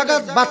খাইবে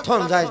জায়গাত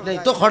বাথন জায়েজ নাই,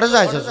 তো খড়ে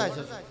জায়েজ আছে।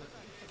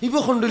 ইবে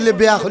খন্ডিলে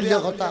বেয়া হইলে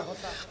কথা,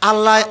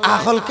 আল্লাহ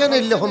আখল কেন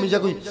ইল্লে কমি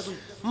যাগুই।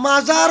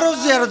 মাজারও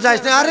জিয়ারত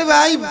জায়েজ নাই। আরে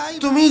ভাই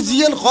তুমি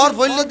জিয়ান খর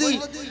ফইলে দি,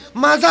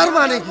 মাজার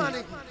মানে কি?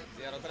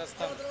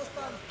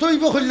 তো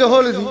ইবে হইলে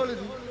হলে দি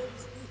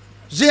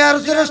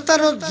জিয়ারতের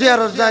স্থান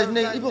জিয়ারত জায়েজ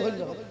নাই, ইবে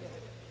হইলে।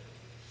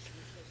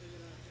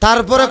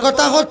 তারপরে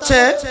কথা হচ্ছে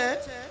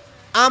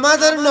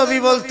আমাদের নবী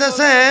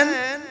বলতেছেন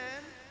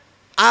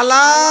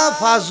আলা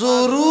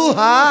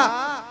ফাজুরুহা,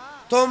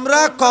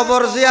 তোমরা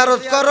কবর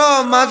জিয়ারত করো,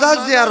 মাজার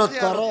জিয়ারত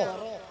করো।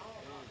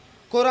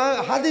 কোরআন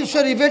হাদিস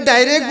শরীফে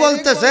ডাইরেক্ট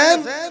বলতেছেন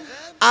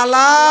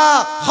আলা,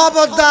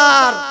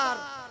 খবরদার,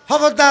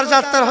 খবরদার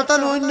যাত্রার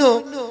হতান অন্য,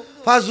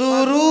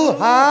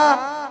 ফাজুরুহা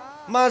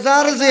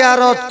মাজার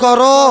জিয়ারত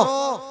করো,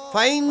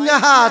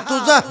 ফাইন্নাহা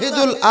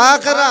তুজাহিদুল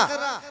আখিরা,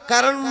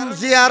 কারণ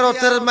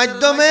জিয়ারতের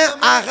মাধ্যমে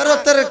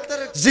আখিরাতের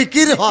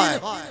জিকির হয়,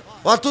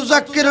 ওয়া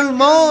তুযাক্কিরুল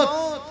মউত,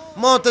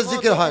 মওতের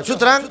জিকির হয়।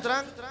 সুতরাং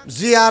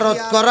জিয়ারত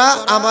করা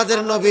আমাদের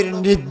নবীর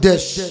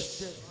নির্দেশ।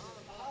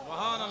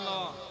 সুবহানাল্লাহ।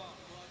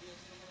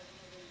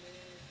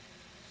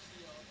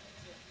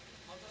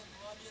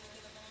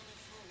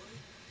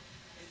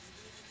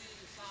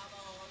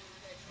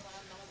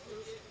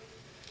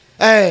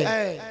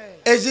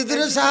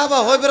 এজিদের সাহাবা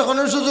হইবার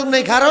কোনো সুযোগ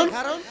নেই, কারণ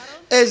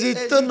এজিদ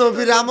তো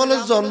নবীর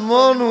আমলের জন্ম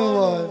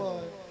নয়।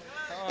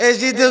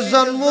 এজিদের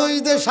জন্ম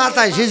ঈদের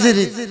 27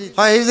 হিজরি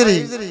হয়, হিজরি।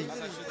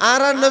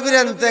 আর নবীর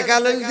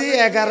ইন্তেকাল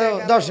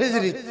 11-10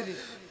 হিজরি।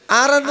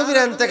 আর নবীর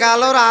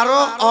ইন্তেকালের আরো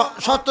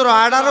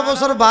 17-18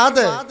 বছর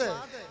বাদে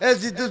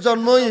এজিদের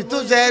জন্ম। ইতো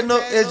যে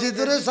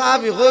এজিদের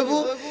সাহাবী হইব,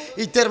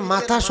 ইতের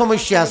মাথা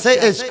সমস্যা আছে,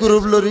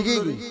 স্ক্রুব লরি গই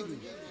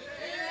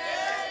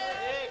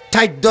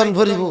টাইটন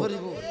ভরিব,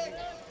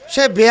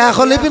 সে বেয়া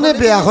হলিবি না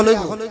বেয়া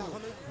হলিব।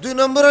 2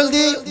 নম্বর হল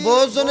দি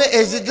বহুজনে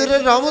এজিদের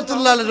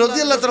রহমতুল্লাহ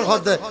রাদিয়াল্লাহু তাআলা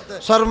হতে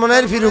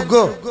সরমনের ফিরুগ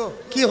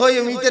কি হই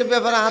মিতের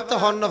ব্যাপারে হাত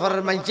হন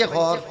নফরের মানছে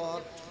খর,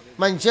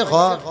 মানছে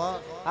খর।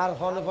 আর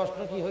হন প্রশ্ন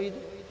কি হই,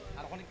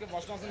 আর অনেককে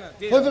প্রশ্ন আছে না,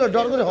 হই বলে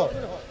ডর করে হ।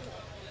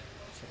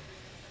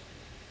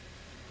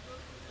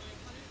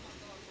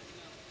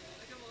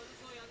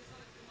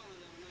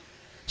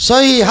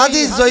 সহিহ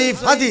হাদিস, জয়ীফ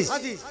হাদিস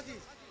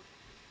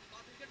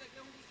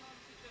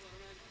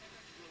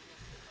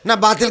না,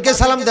 বাতিলকে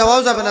সালাম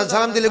দেওয়াও যাবে না,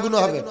 সালাম দিলে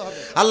গুনাহ হবে।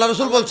 আল্লাহ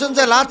রাসূল বলছেন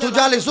যে লা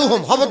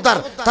তুজালিসুহুম, খবরদার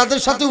তাদের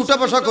সাথে উঠা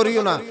বসা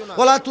করিও না,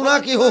 ওয়ালা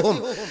তুনাকিহুম,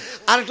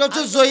 আরেকটা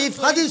হচ্ছে জয়ীফ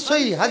হাদিস,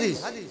 সহিহ হাদিস।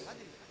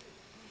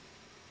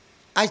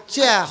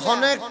 আচ্ছা,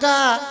 অনেকটা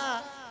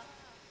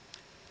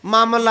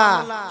মামলা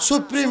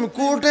সুপ্রিম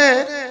কোর্টে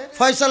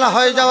ফয়সালা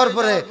হয়ে যাওয়ার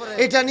পরে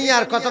এটা নিয়ে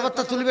আর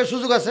কথাবার্তা তুলবে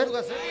সুযোগ আছে?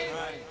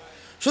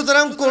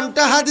 সুতরাং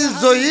কোনটা হাদিস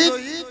জয়ীফ,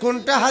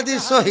 কোনটা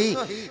হাদিস সহিহ,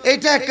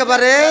 এটা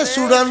একেবারে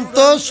চূড়ান্ত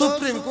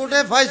সুপ্রিম কোর্টে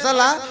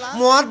ফয়সালা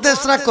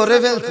মুহাদ্দিসরা করে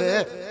ফেলছে।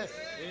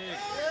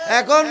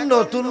 এখন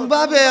নতুন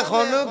ভাবে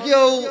এখনো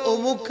কেউ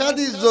অমুক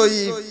হাদিস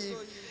জয়ীফ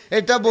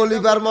এটা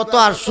বলিবার মতো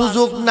আর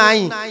সুযোগ নাই।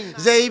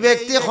 যে এই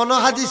ব্যক্তি কোনো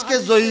হাদিসকে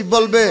জয়ীফ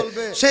বলবে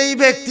সেই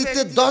ব্যক্তিতে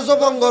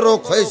দজভঙ্গ রোগ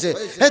হয়েছে,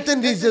 এতে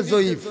নিজে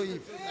জয়ীফ।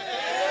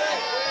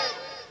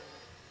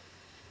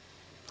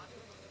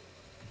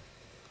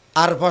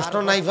 আর প্রশ্ন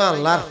নাই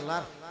আল্লাহর?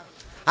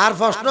 আর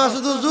প্রশ্ন আছে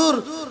তো হুজুর,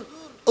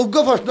 উগ্র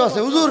প্রশ্ন আছে।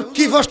 হুজুর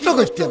কি প্রশ্ন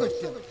করতে?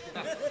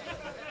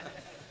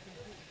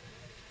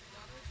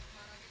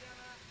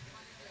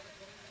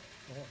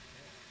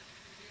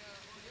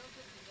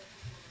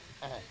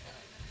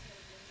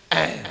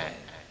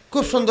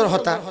 খুব সুন্দর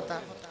হতা,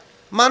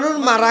 মানুষ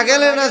মারা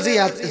গেলে না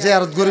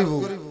জিয়ারত করিব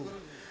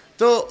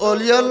তো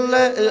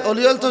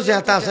অলিয়ল তো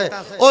জিয়াতা আছে,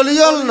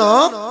 অলিয়ল ন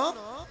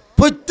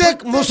প্রত্যেক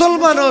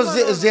মুসলমানও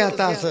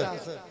জিয়াতা আছে,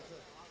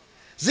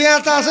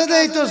 জিয়াতা আছে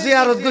দেই তো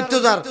জিয়ারত করতে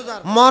যার।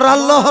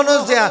 মরাল্ল হনো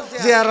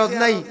জিয়ারত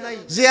নাই,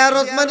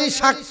 জিয়ারত মানে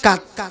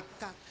সাক্ষাৎ,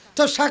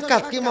 তো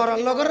সাক্ষাৎ কি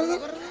মরাল্ল করে না?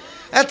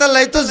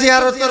 এতালাই তো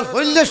জিয়ারতের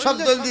হইলে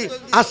শব্দ দি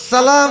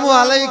আসসালামু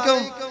আলাইকুম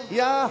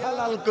ইয়া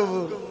হালাল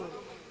কবুর।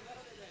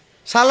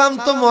 সালাম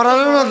তো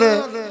মরার মধ্যে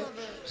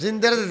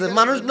জিন্দার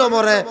মানুষ ন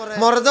মরে,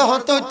 মরে তো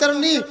হতে হইতে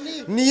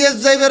নিয়ে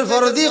যাইবার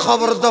পরে দি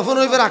খবর দফন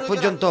হইবার আগ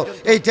পর্যন্ত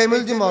এই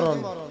টাইমের দি মরণ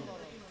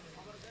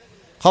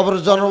খবর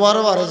জনবার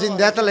বারে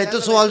জিন্দা তাহলে তো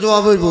সওয়াল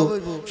জবাব হইব।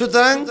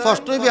 সুতরাং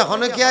প্রশ্ন হইবে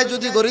এখনো কি আয়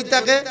যদি গরি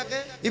থাকে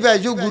ইবা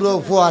যু গুরু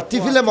ফুয়া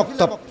তিফিলে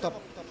মক্তব,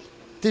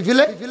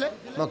 তিফিলে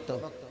মক্তব।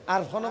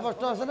 আর কোন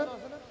প্রশ্ন আছে না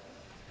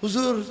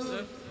হুজুর?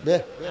 বে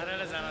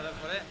আরে জানাজার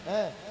পরে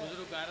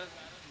হুজুর গার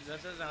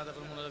যাতে জানাজার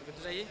পরে মুনাজাত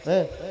করতে যাই,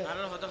 আর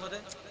হতে হতে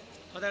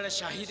হতে একটা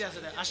শাহিদ আছে,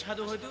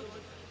 আশহাদু হয়তো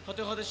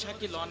হতে হতে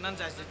সাক্ষী লন্নান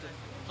যাইছে তো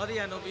হতে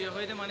ইয়া নবী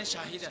হইতে মানে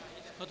শাহিদা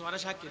তো তোমার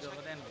সাক্ষী দাও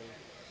হতে নবী।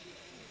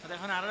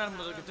 এখন আর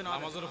মুনাজাত করতে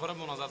নামাজের পরে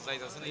মুনাজাত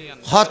যাইছে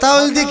না হতা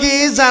হল দেখি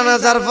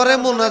জানাজার পরে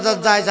মুনাজাত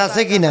যাইছে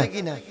আছে কিনা?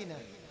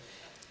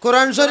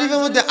 কোরআন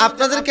শরীফের মধ্যে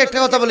আপনাদেরকে একটা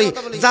কথা বলি,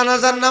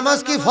 জানাজার নামাজ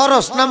কি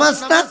ফরজ নামাজ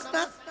না?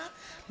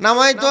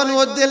 নামাই তো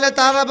অনুমোদ দিলে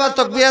তার আবার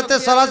তাকবিরাতে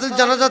সালাতুল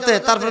জানাজাতে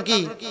তারপর কি?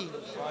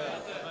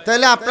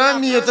 তাহলে আপনারা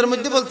নিয়তের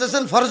মধ্যে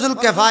বলতেছেন ফরজুল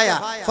কিফায়া,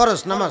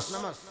 ফরজ নামাজ।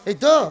 এই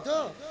তো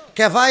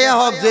কিফায়া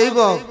হক যাইব,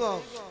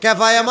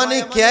 কিফায়া মানে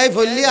কেই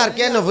ফললি আর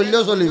কে না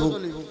ফললেও চলিব,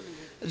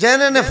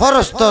 জেনে নে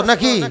ফরজ তো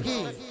নাকি?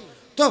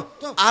 তো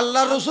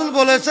আল্লাহ রাসূল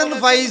বলেছেন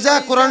ফাইজা,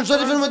 কোরআন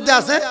শরীফের মধ্যে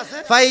আছে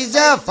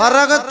ফাইজা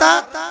ফারাগাতা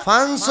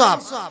ফানসাব,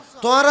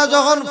 তোমরা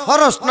যখন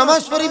ফরজ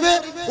নামাজ পড়িবে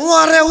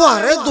ওয়ারে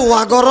ওয়ারে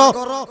দোয়া করো।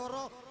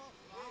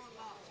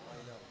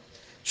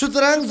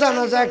 সুতরাং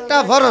জানাজা একটা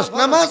ফরজ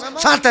নামাজ,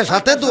 সাথে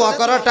সাথে দোয়া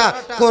করাটা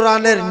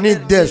কোরআনের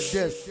নির্দেশ।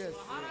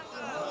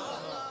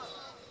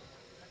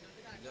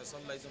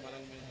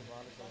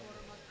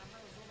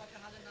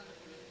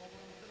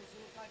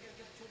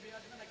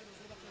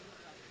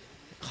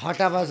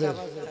 হটা বাজে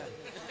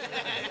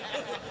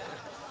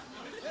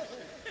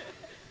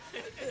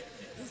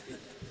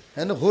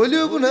হইলে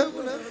হইব না,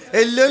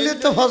 এলে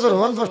তো ফজর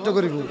হন কষ্ট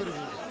করিব।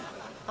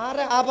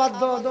 আরে আবার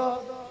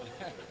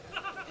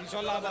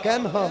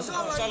কেন?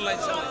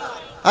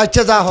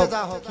 আচ্ছা যা হোক,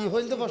 কি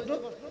হইল প্রশ্ন?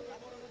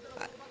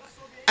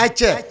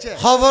 আচ্ছা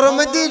খবরের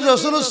মধ্যে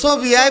রসুল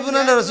ছবি আইব না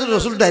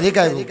রসুল ডাইরেক্ট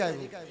আইব?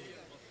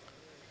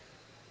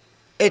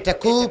 এটা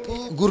খুব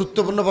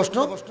গুরুত্বপূর্ণ প্রশ্ন,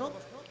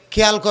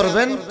 খেয়াল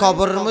করবেন।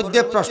 কবরের মধ্যে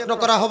প্রশ্ন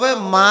করা হবে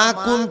মা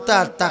কুনতা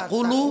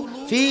তাকুলু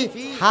ফি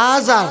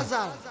হাজা।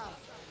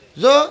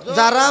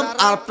 যারা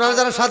আপনারা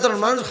যারা সাধারণ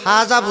মানুষ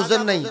হাজা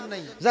বুঝেন নাই,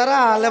 যারা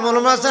আলেম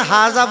ওলামা আছে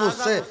হাজা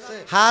বুঝছে।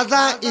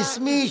 হাজা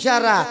ইসমি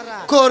ইশারা,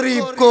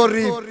 করিব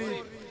করিব,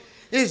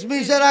 ইসমি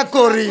ইশারা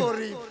করিব।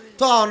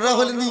 তো আমরা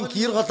হইলেন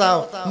কির কথা,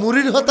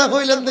 মুড়ির কথা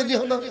হইলেন দেনি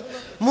হলো,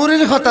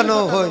 মুড়ির কথা ন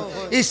হয়।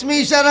 ইসমি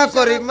ইশারা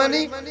করিব মানে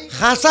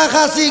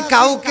কাছাকাছি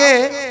কাউকে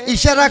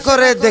ইশারা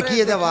করে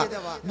দেখিয়ে দেওয়া,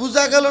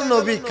 বুঝা গেল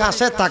নবী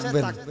কাছে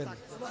থাকবেন।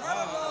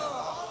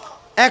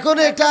 এখন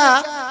এটা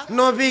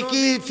নবী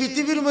কি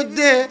পৃথিবীর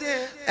মধ্যে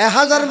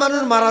 1000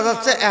 মানুষ মারা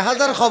যাচ্ছে,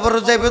 1000 খবর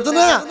যাইবে তো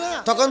না?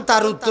 তখন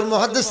তার উত্তর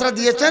মুহাদ্দিসরা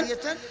দিয়েছেন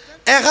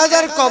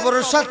 1000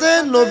 কবরের সাথে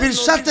নবীর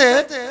সাথে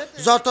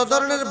যত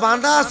ধরনের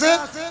বাঁধা আছে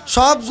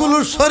সবগুলো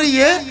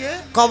সরিয়ে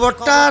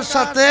কবরটার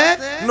সাথে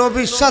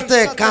নবীর সাথে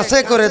কাছে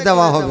করে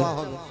দেওয়া হবে।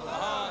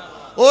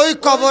 ওই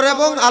কবর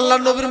এবং আল্লাহ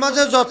নবীর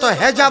মাঝে যত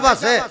হেজাব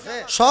আছে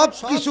সব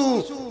কিছু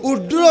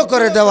উড্র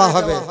করে দেওয়া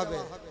হবে।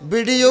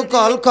 ভিডিও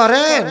কল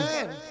করেন,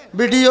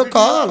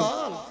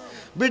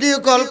 ভিডিও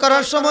কল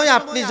করার সময়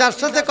আপনি যার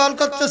সাথে কল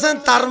করতেছেন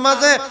তার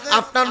মাঝে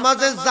আপনার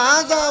মাঝে যা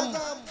যা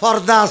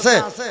পর্দা আছে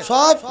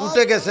সব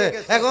উঠে গেছে।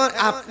 এখন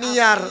আপনি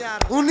আর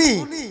উনি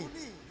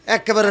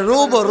একেবারে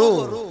রূবরূ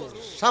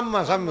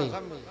সামনাসামনি।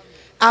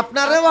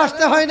 আপনারও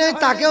আসতে হয় নাই,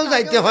 তাকেও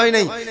যাইতে হয়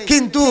নাই,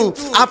 কিন্তু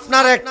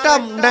আপনার একটা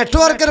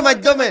নেটওয়ার্কের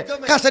মাধ্যমে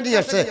কাছে নিয়ে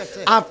আসছে।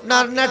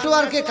 আপনার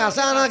নেটওয়ার্কে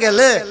কাছে আনা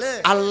গেলে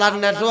আল্লাহর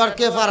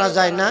নেটওয়ার্কে পারা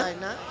যায় না।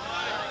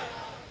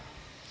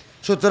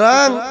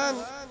 সুতরাং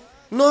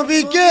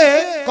নবীকে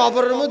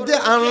কবরের মধ্যে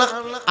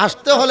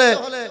আসতে হলে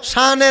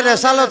শানে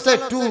রেসালতে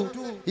একটু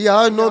ইয়া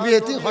হয়, নবী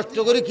এটি হস্ত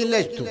করে কিনলে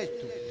একটু,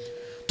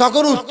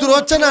 তখন উত্তর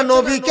হচ্ছে না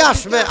নবীকে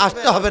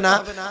আসতে হবে না,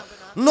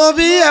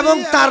 নবী এবং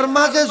তার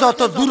মাঝে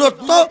যত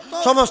দূরত্ব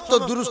সমস্ত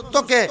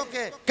দূরত্বকে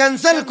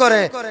ক্যান্সেল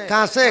করে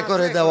কাছে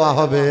করে দেওয়া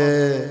হবে।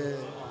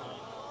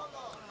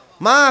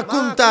 মা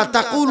কুনতা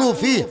তাকুলু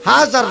ফি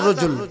হাজার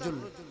রাজুল,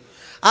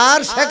 আর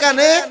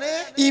সেখানে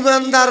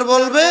ঈমানদার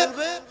বলবে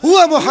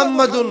হুয়া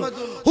মুহাম্মাদুন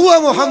হুয়া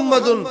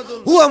মুহাম্মাদুন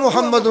হুয়া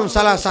মুহাম্মাদুন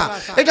সালাসা,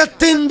 এটা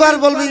তিনবার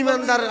বলবে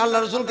ঈমানদার আল্লাহ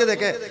রাসূলকে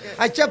দেখে।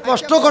 আচ্ছা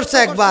প্রশ্ন করছে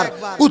একবার,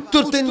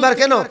 উত্তর তিনবার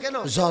কেন?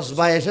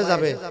 জজবা এসে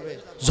যাবে,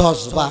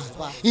 জজবা।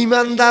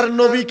 ঈমানদার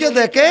নবীকে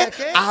দেখে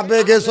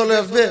আবেগে চলে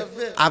আসবে,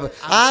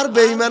 আর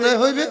বেঈমানে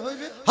হইবে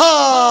হা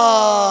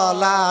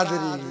লা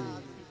আদরি,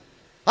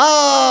 হা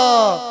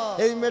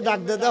এই মে ডাক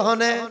দে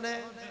হনে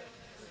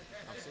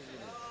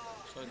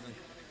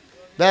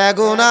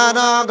বেগুনা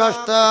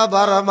নগস্ত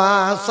বর্মা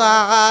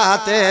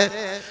সাতে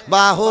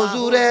বা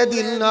হুজুরে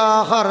দিল ন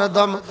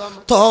হরদম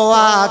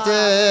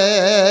তোয়াতে।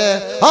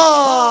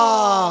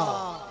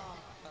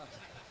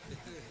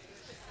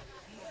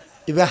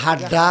 ইবে হাত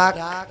ডাক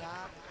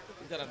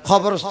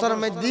খবরস্থানের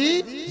মধ্যে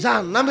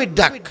জাহান্নামের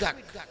ডাক,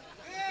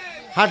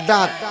 হাত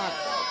ডাক।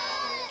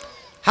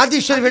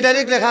 হাদিস শরীফে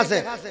ডাইরেক্ট লেখা আছে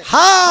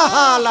হা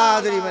হা লা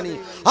আদরি, মানে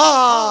হা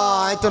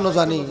এত ন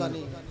জানি।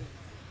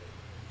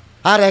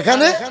 আর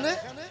এখানে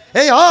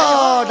এই হ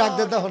ডাক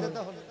দে তখন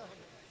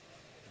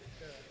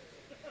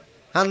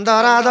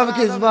আন্দার আদম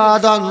কিসবা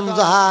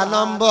দঞ্জা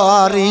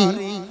নম্বরি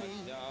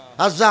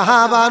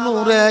আজাহাবা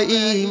নূরে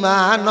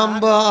ঈমান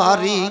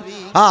নম্বরি,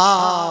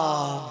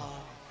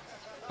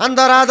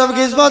 আন্দার আদম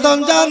কিসবা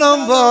দঞ্জা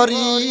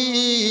নম্বরি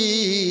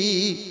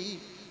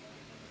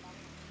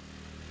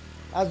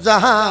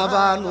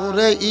আজাহাবা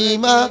নূরে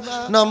ঈমান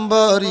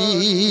নম্বরি।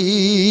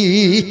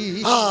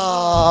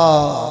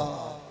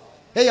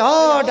 এই হ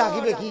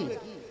ডাকিবে কি?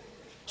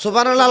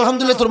 সুবহানাল্লাহ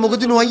আলহামদুলিল্লাহ তোর মুখে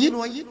দিন হই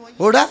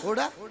ওডা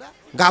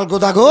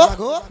গালগোদা গো,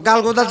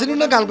 গালগোদা চিনি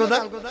না? গালগোদা,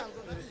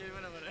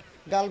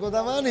 গালগোদা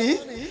মানে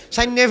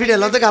সাইনে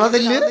ফিডেলতে গালা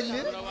দিলে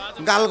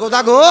গালগোদা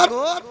গো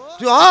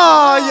তুই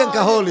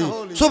আইয়া হলি।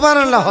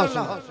 সুবহানাল্লাহ।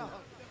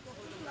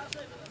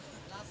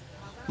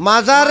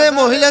 মাজারে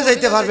মহিলা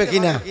যাইতে পারবে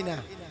কিনা?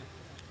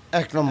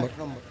 এক নম্বর,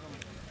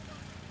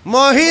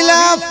 মহিলা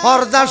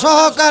পর্দা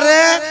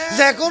সহকারে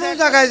যে কোনো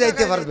জায়গায়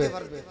যাইতে পারবে,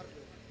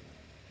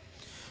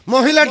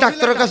 মহিলা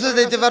ডাক্তারের কাছে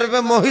যাইতে পারবে,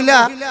 মহিলা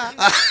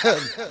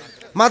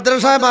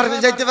মাদ্রাসায়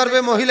যাইতে পারবে,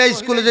 মহিলা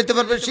স্কুলে যেতে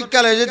পারবে,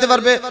 শিক্ষালয়ে যেতে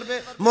পারবে,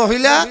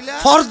 মহিলা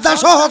পর্দা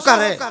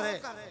সহকারে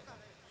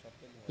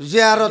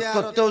জিয়ারত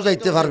করতেও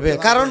যাইতে পারবে।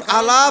 কারণ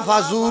আলা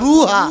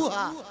ফাজুরুহা,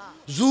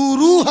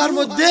 জুরুহার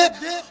মধ্যে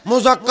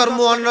মুযাক্কার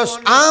মুআন্নাস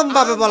আম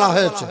ভাবে বলা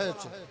হয়েছে,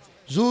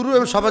 জুরু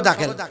এবং সবে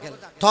দাখিল।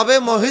 তবে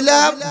মহিলা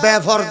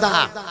বেপরদা,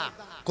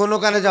 কোনো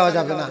কানে যাওয়া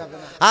যাবে না।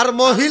 আর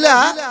মহিলা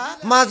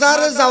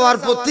মাজারে যাওয়ার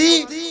প্রতি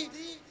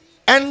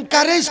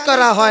এনকারেজ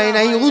করা হয়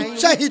নাই,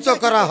 উৎসাহিত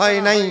করা হয়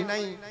নাই।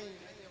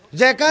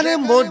 যেখানে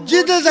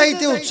মসজিদে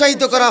যাইতে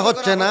উৎসাহিত করা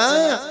হচ্ছে না,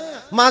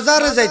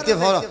 মাজারে যাইতে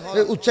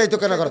উৎসাহিত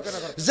করা।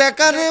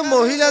 যেখানে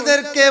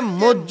মহিলাদেরকে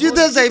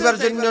মসজিদে যাইবার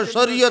জন্য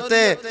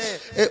শরীয়তে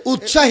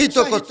উৎসাহিত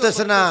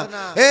করতেছে না,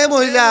 এ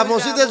মহিলা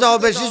মসজিদে যাও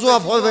বেশি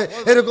সওয়াব হবে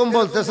এরকম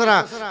বলতেছে না,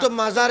 তো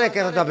মাজারে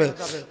কেন যাবে?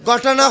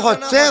 ঘটনা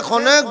হচ্ছে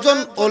কোন একজন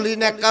অলি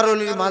নেককার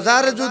অলির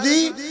মাজারে যদি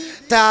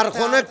তার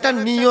কোন একটা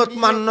নিয়ত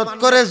মান্নত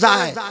করে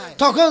যায়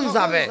তখন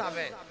যাবে,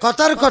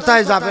 কথার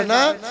কথায় যাবে না,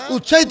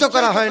 উৎসাহিত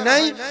করা হয়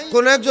নাই।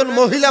 কোন একজন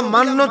মহিলা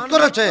মান্নত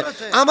করেছে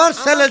আমার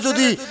ছেলে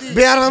যদি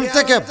বেয়ারাম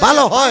থেকে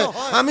ভালো হয়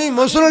আমি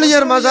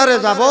মুসলিমের মাজারে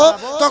যাব,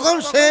 তখন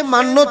সে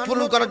মান্নত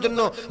পূরণ করার জন্য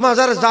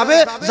মাজারে যাবে,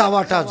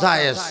 যাওয়াটা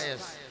জায়েজ।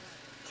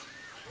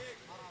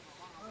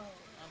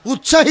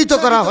 উৎসাহিত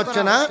করা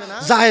হচ্ছে না,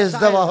 জায়েজ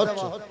দেওয়া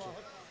হচ্ছে।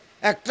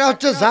 একটা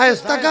হচ্ছে জায়েজ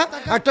থাকা,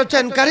 একটা হচ্ছে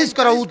এনকারেজ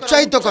করা,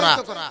 উৎসাহিত করা।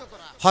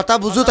 হতা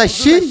বুঝু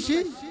তাইছি।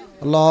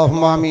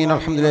 اللهم آمين.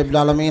 الحمد لله رب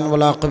العالمين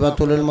والعاقبة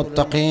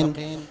للمتقين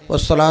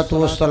والصلاة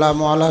والسلام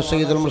على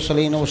سيد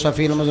المرسلين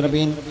وشفيع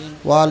المذنبين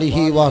وآله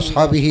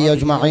وأصحابه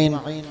أجمعين.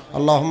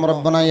 اللهم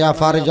ربنا يا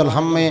فارج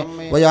الهم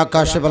ويا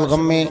كاشف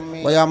الغم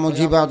ويا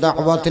مجيب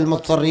دعوات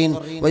المضطرين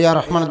ويا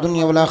رحمن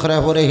الدنيا والآخرة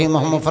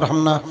ورحمهم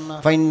فارحمنا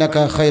فإنك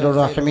خير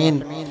الراحمين.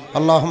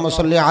 اللهم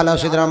صل على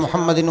سيدنا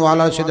محمد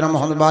وعلى سيدنا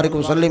محمد بارك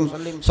وسلم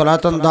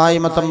صلاة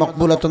دائمة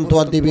مقبولة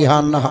تؤدي بها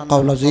عنا حق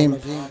العظيم،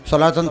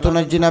 صلاة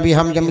تنجينا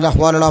بها من جميع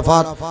الأحوال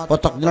والآفات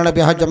وتقضينا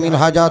بها جميع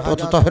الحاجات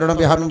وتطهرنا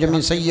بها من جميع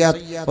السيئات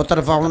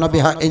وترفعنا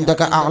بها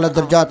عندك أعلى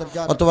الدرجات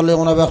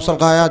وتبلغنا بأقصى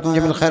الغايات من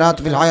جميع الخيرات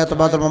في الحياة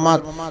بعد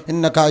الممات،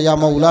 إنك يا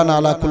مولانا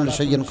على كل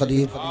شيء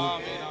قدير.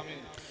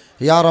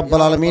 يا رب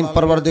العالمين.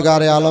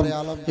 परवरदिगार आलम,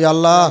 या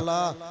अल्लाह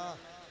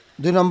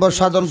 2 নম্বর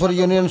সাধনপুর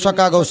ইউনিয়ন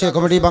শাখা গৌসিয়া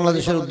কমিটি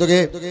বাংলাদেশের উদ্যোগে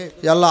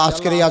ইয়া আল্লাহ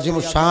আজকের এই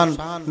আজিমুস শান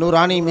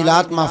নুরানি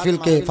মিলাদ মাহফিল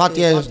কে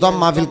ফাতিহা ইসলাম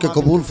মাহফিল কে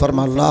কবুল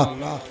ফরমা আল্লাহ।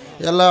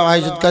 ইয়া আল্লাহ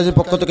আয়োজক কাজীর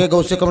পক্ষ থেকে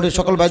গৌসিয়া কমিটির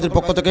সকল ভাইদের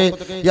পক্ষ থেকে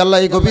ইয়া আল্লাহ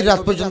এই গভীর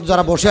রাত পর্যন্ত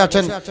যারা বসে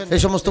আছেন এই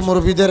সমস্ত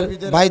মুরব্বীদের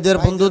ভাইদের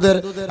বন্ধুদের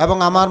এবং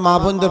আমার মা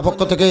বোনদের পক্ষ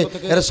থেকে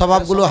এর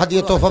সওয়াবগুলো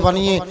হাদিয়া তোহফা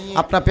বানিয়ে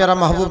আপনার প্যারা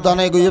মাহবুব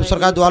দানা গয়ব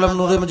সরকার দু আলম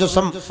নূরে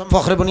মুজসম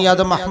ফখরে বনি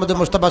আদম আহমদ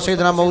মুস্তাফা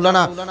সৈয়দনা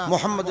মৌলানা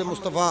মুহাম্মদ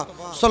মুস্তাফা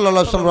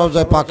সাল্লাল্লাহু আলাইহি ওয়াসাল্লাম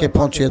রওজায়ে পাকে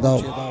পৌঁছে দাও।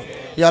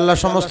 या अल्लाह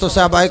समस्त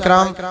साहबा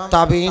इकराम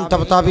ताबीन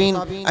तब ताबीन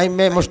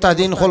अइम्मे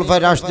मुज्तहिदीन खुलफाए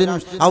राशिदीन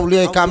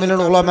औलिया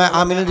कामिलीन उलमा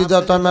आमीन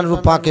रिज़वान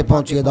रूपा के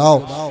पहुंचिए दाओ।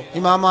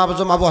 इमाम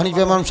आज़म अबू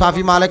हनीफा इमाम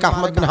शाफी मालिक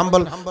अहमद बिन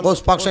हंबल गौस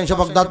पाक शहंशाह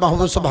बगदाद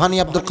महबूब सुबहानी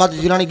अब्दुल कादिर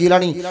जिलानी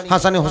गिलानी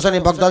हसन हुसैन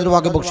बगदाद रुवा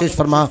के बख्शिश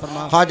फरमा।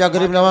 ख्वाजा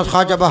गरीब नवाज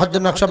ख्वाजा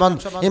बहादुर नक्शबंद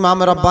इमाम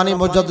रब्बानी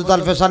मुजद्दिद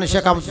अल फैसानी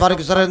शेख अहमद फारिक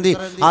सरहंदी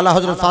आला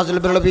हजरत फाजिल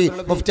बिरलवी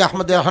मुफ्ती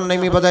अहमद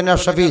हन्नैमी बदानी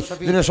शफी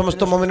दुनिया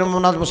समस्त मोमिन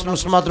मोमिनात मुस्लिम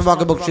मुस्लिमात रुवा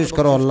के बख्शिश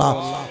करो अल्लाह।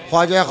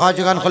 ख्वाजा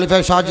खाजगान खलीफा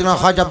शाहजना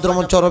ख्वाजा अब्दुल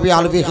रहमान चौरवी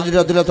आलवी हिजरी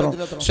अदिलत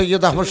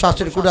सैयद अहमद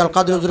शास्त्री कुड़ी अल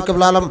कादिर हुजूर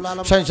क़िबला आलम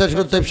शहंशाह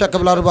शुरू तैयब शाह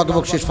क़िबला रुवा के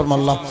बख्शिश फरमा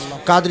अल्लाह।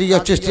 कादरिया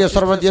चिश्तिया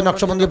सरवदिया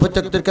नक्शबंदी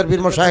प्रत्येक तिरकर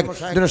बीर मशाइख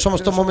दुनिया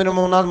समस्त मोमिन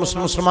मोमिनात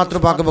मुस्लिम मुस्लिमात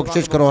रुवा के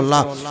बख्शिश करो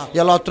अल्लाह।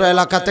 या अल्लाह अत्र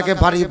এলাকা থেকে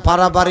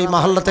পাড়া বাড়ি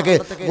মহল্লা থেকে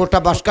গোটা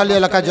বাসকালী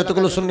এলাকায়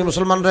যতগুলো সুন্নি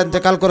মুসলমানরা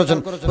ইন্তেকাল করেছেন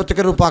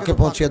প্রত্যেকের রূপাকে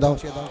পৌঁছে দাও।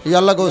 ইয়া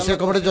আল্লাহ গৌসিয়া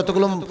কমিটির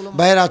যতগুলো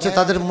ভাইয়েরা আছে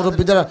তাদের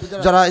মুরব্বিদের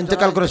যারা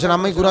ইন্তেকাল করেছেন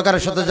আমি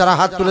গুনাহগারের সাথে যারা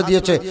হাত তুলে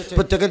দিয়েছে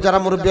প্রত্যেকের যারা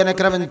মুরব্বিয়ান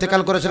একরাম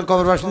ইন্তেকাল করেছেন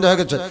কবর বাসিন্দা হয়ে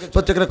গেছে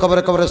প্রত্যেকের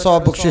কবরে কবরে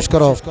সওয়াব বখশিশ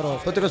করো।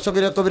 প্রত্যেকের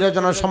সগীরা কবিরা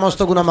জানার সমস্ত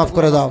গুনাহ মাফ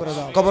করে দাও।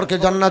 কবরকে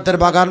জান্নাতের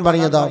বাগান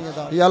বানিয়ে দাও।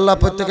 ইয়া আল্লাহ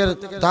প্রত্যেকের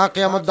তা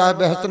কিয়ামত দা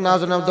বেহেশতের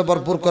নাজনে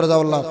ভরপুর করে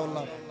দাও আল্লাহ।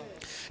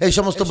 এই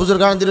সমস্ত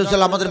বুজুর্গান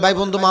দিরুল আমাদের ভাই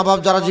বন্ধু মা বাপ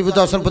যারা জীবিত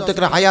আছেন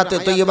প্রত্যেকের হায়াতে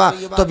তৈয়বা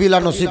তবিলা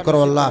নসিব করো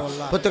আল্লাহ।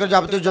 প্রত্যেকের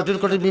যাবতীয় জটিল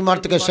কঠিন বিমার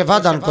থেকে শেফা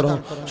দান করো।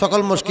 সকল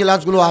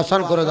মুশকিলাতগুলো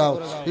আসান করে দাও।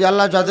 ইয়া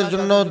আল্লাহ যাদের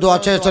জন্য দোয়া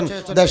চেয়েছেন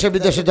দেশে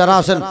বিদেশে যারা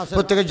আছেন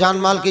প্রত্যেকের জান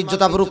মালকে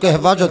ইজ্জত আবরুকে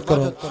হেফাজত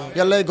করো।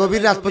 ইয়া আল্লাহ এই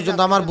গভীর রাত পর্যন্ত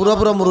আমার বুড়ো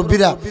বুড়ো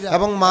মুরব্বীরা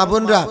এবং মা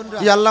বোনরা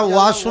ইয়া আল্লাহ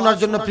ওয়াজ শোনার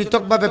জন্য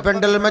পৃথকভাবে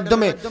প্যান্ডেলের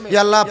মাধ্যমে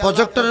ইয়া আল্লাহ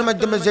প্রজেক্টরের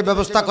মাধ্যমে যে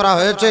ব্যবস্থা করা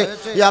হয়েছে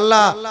ইয়া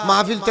আল্লাহ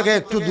মাহফিল থেকে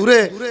একটু দূরে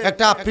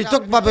একটা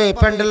পৃথকভাবে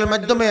প্যান্ডেলের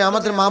মাধ্যমে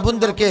আমাদের মা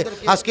বোনদেরকে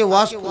আজকে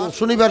ওয়াজ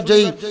শুনিবার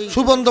যেই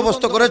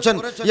সুবন্দোবস্ত করেছেন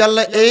ইয়া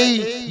আল্লাহ এই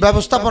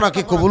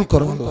ব্যবস্থাপনাকে কবুল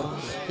করো।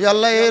 ইয়া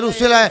আল্লাহ এর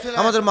উসিলায়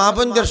আমাদের মা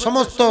বোনদের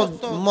সমস্ত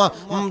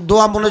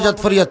দোয়া মুনাজাত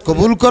ফরিয়াদ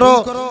কবুল করো।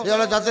 ইয়া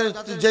আল্লাহ যাদের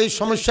যেই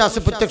সমস্যা আছে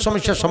প্রত্যেক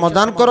সমস্যার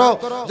সমাধান করো।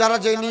 যারা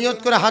যেই নিয়ত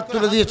করে হাত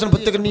তুলে দিয়েছেন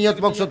প্রত্যেকের নিয়ত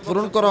মকসদ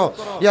পূরণ করো।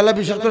 ইয়া আল্লাহ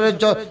বিশেষ করে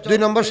 2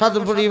 নম্বর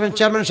সাধনপুর ইউনিয়ন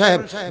চেয়ারম্যান সাহেব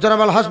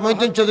জনাব আল হাস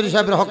মঈনুদ্দিন চৌধুরী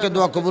সাহেবের হকে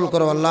দোয়া কবুল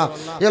করো আল্লাহ।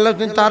 ইয়া আল্লাহ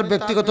তুমি তার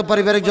ব্যক্তিগত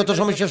পারিবারিক যত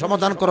সমস্যার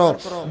সমাধান করো।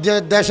 যে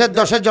দেশের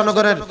দশের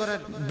জনগণের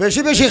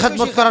বেশি বেশি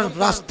খেদমত করার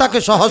রাস্তাকে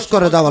সহজ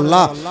করে দাও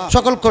আল্লাহ।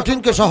 সকল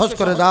কঠিনকে সহজ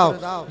করে দাও।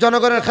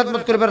 জনগণের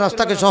খেদমত করবার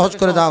রাস্তাকে সহজ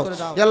করে দাও।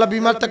 ইয়া আল্লাহ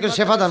বিমার তাকে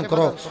শেফা দান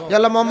করো। ইয়া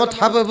আল্লাহ মোহাম্মদ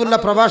হাবিবুল্লাহ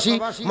প্রবাসী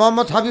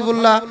মোহাম্মদ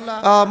হাবিবুল্লাহ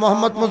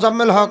মোহাম্মদ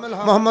মুজাম্মেল হক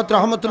মোহাম্মদ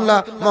রহমতুল্লাহ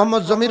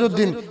মোহাম্মদ জমির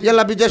উদ্দিন ইয়া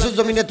আল্লাহ বিদেশের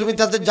জমিনে তুমি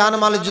তাদের জান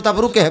মাল ইজ্জত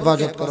আবরুকে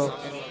হেফাজত করো।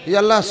 ইয়া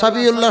আল্লাহ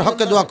সাবিউল্লাহর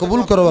হকে দোয়া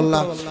কবুল করো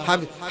আল্লাহ।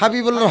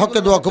 হাবিবুল্লাহর হকে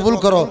দোয়া কবুল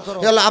করো।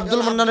 ইয়া আল্লাহ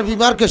আব্দুল মান্নানের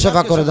বিমারকে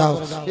শেফা করে দাও।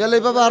 ইয়া আল্লাহ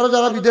এইভাবে আরো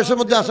যারা বিদেশের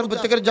মধ্যে আছেন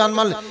প্রত্যেকের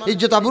জানমাল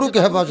ইজ্জত আবরুকে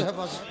হেফাজত।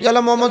 ইয়া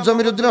আল্লাহ মোহাম্মদ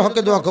জমির উদ্দিনের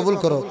হকে দোয়া কবুল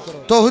করো।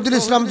 তৌহিদুল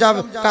ইসলাম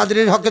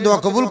কাদরির হকে দোয়া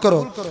কবুল করো।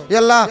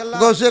 ইয়া আল্লাহ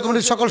গৌসিয়া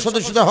কমিটির সকল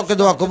সদস্যদের হকে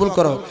দোয়া কবুল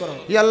করো।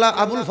 ইয়া আল্লাহ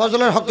আবুল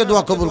ফজলের হকে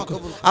দোয়া কবুল করো।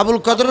 আবুল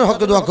কদরের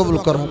হকে দোয়া কবুল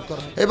করো।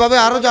 এভাবে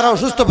আরো যারা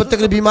অসুস্থ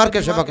প্রত্যেকের বিমারকে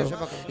শেফা করো।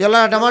 ইয়া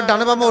আল্লাহ আমার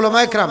ডানে বামে উলামা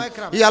ইকরাম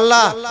ইয়া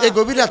আল্লাহ এই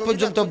গভীর রাত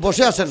পর্যন্ত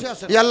বসে আছেন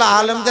ইয়া আল্লাহ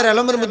আলেমদের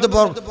ইলমের মধ্যে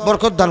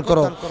বরকত দান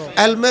করো।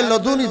 ইলমে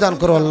লদুনি দান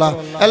করো আল্লাহ।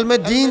 ইলমে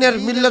দ্বীনের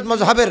মিল্লাত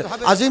মাযহাবের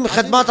আযীম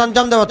খিদমত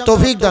আঞ্জাম দেওয়ার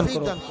তৌফিক দান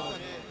করো।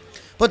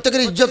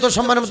 প্রত্যেকের ইজ্জত ও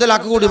সম্মানের মধ্যে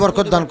লাখ কোটি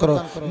বরকত দান করো।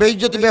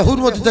 বেইজ্জতি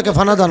বেহুরমতি থেকে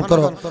ফানা দান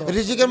করো।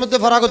 রিজিকের মধ্যে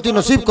ফারাগতি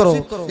নসিব করো।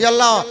 ইয়া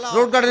আল্লাহ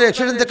রোড গাড়ির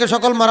অ্যাক্সিডেন্ট থেকে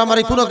সকল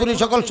মারামারি খুনাখুনি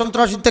সকল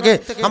সন্ত্রাসী থেকে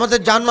আমাদের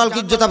জানমালকে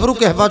ইজ্জত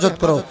আবরুকে হেফাজত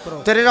করো।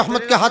 तेरे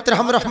रहमत के हाथ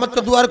हम रहमत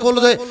का दुआर खोल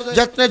दे।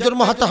 जितने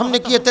जुर्म हत हमने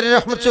किए तेरे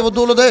रहमत से वो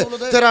दूल दे।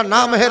 तेरा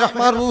नाम है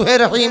रहमान रूह है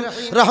रहीम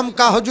रहम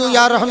का हुजू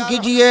या रहम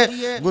कीजिए।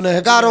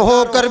 गुनहगार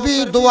होकर भी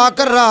दुआ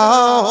कर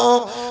रहा हो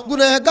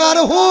गुनहगार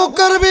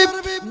होकर भी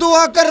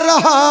दुआ कर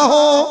रहा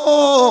हो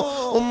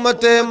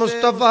उम्मते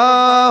मुस्तफा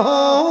हो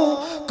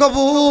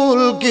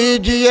कबूल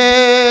कीजिए।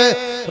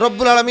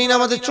 রব্বুল আলামিন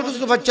আমাদের ছোট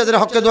ছোট বাচ্চাদের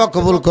হকে দোয়া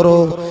কবুল করো।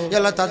 ইয়া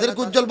আল্লাহ তাদেরকে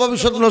উজ্জ্বল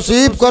ভবিষ্যৎ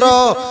নসিব করো।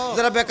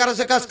 যারা বেকার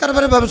আছে কাজ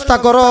কারবারের ব্যবস্থা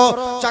করো।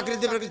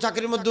 চাকরিজীবীদেরকে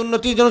চাকরির মধ্যে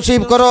উন্নতি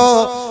নসিব করো।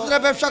 যারা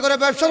ব্যবসা করে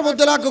ব্যবসার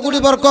মধ্যে লাখ কোটি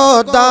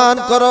বরকত দান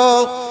করো।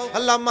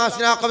 আল্লাহুম্মা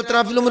আসনা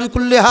আকাবাতনা ফিল উমুরি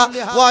কুল্লিহা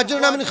ওয়া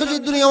আজরনা মিন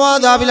খিজিদ দুনিয়া ওয়া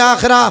আযাবিল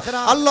আখিরাহ।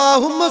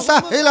 আল্লাহুম্মা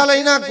সাহহিল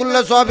আলাইনা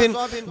কুল্লা সাবিন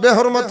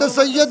বিহুরমাতি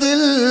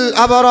সাইয়্যিদিল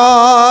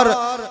আবরার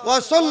ওয়া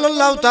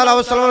সাল্লাল্লাহু তাআলা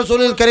ওয়া সাল্লাম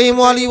রাসূলিল কারীম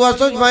ওয়া আলিহি ওয়া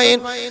সাহবিহি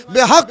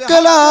বিহাক্কি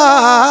লা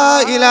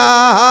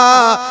ইলাহা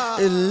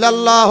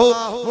ইল্লাল্লাহু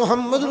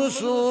মুহাম্মাদুর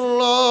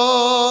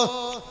রাসূলুল্লাহ।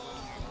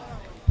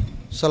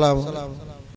 সালাম।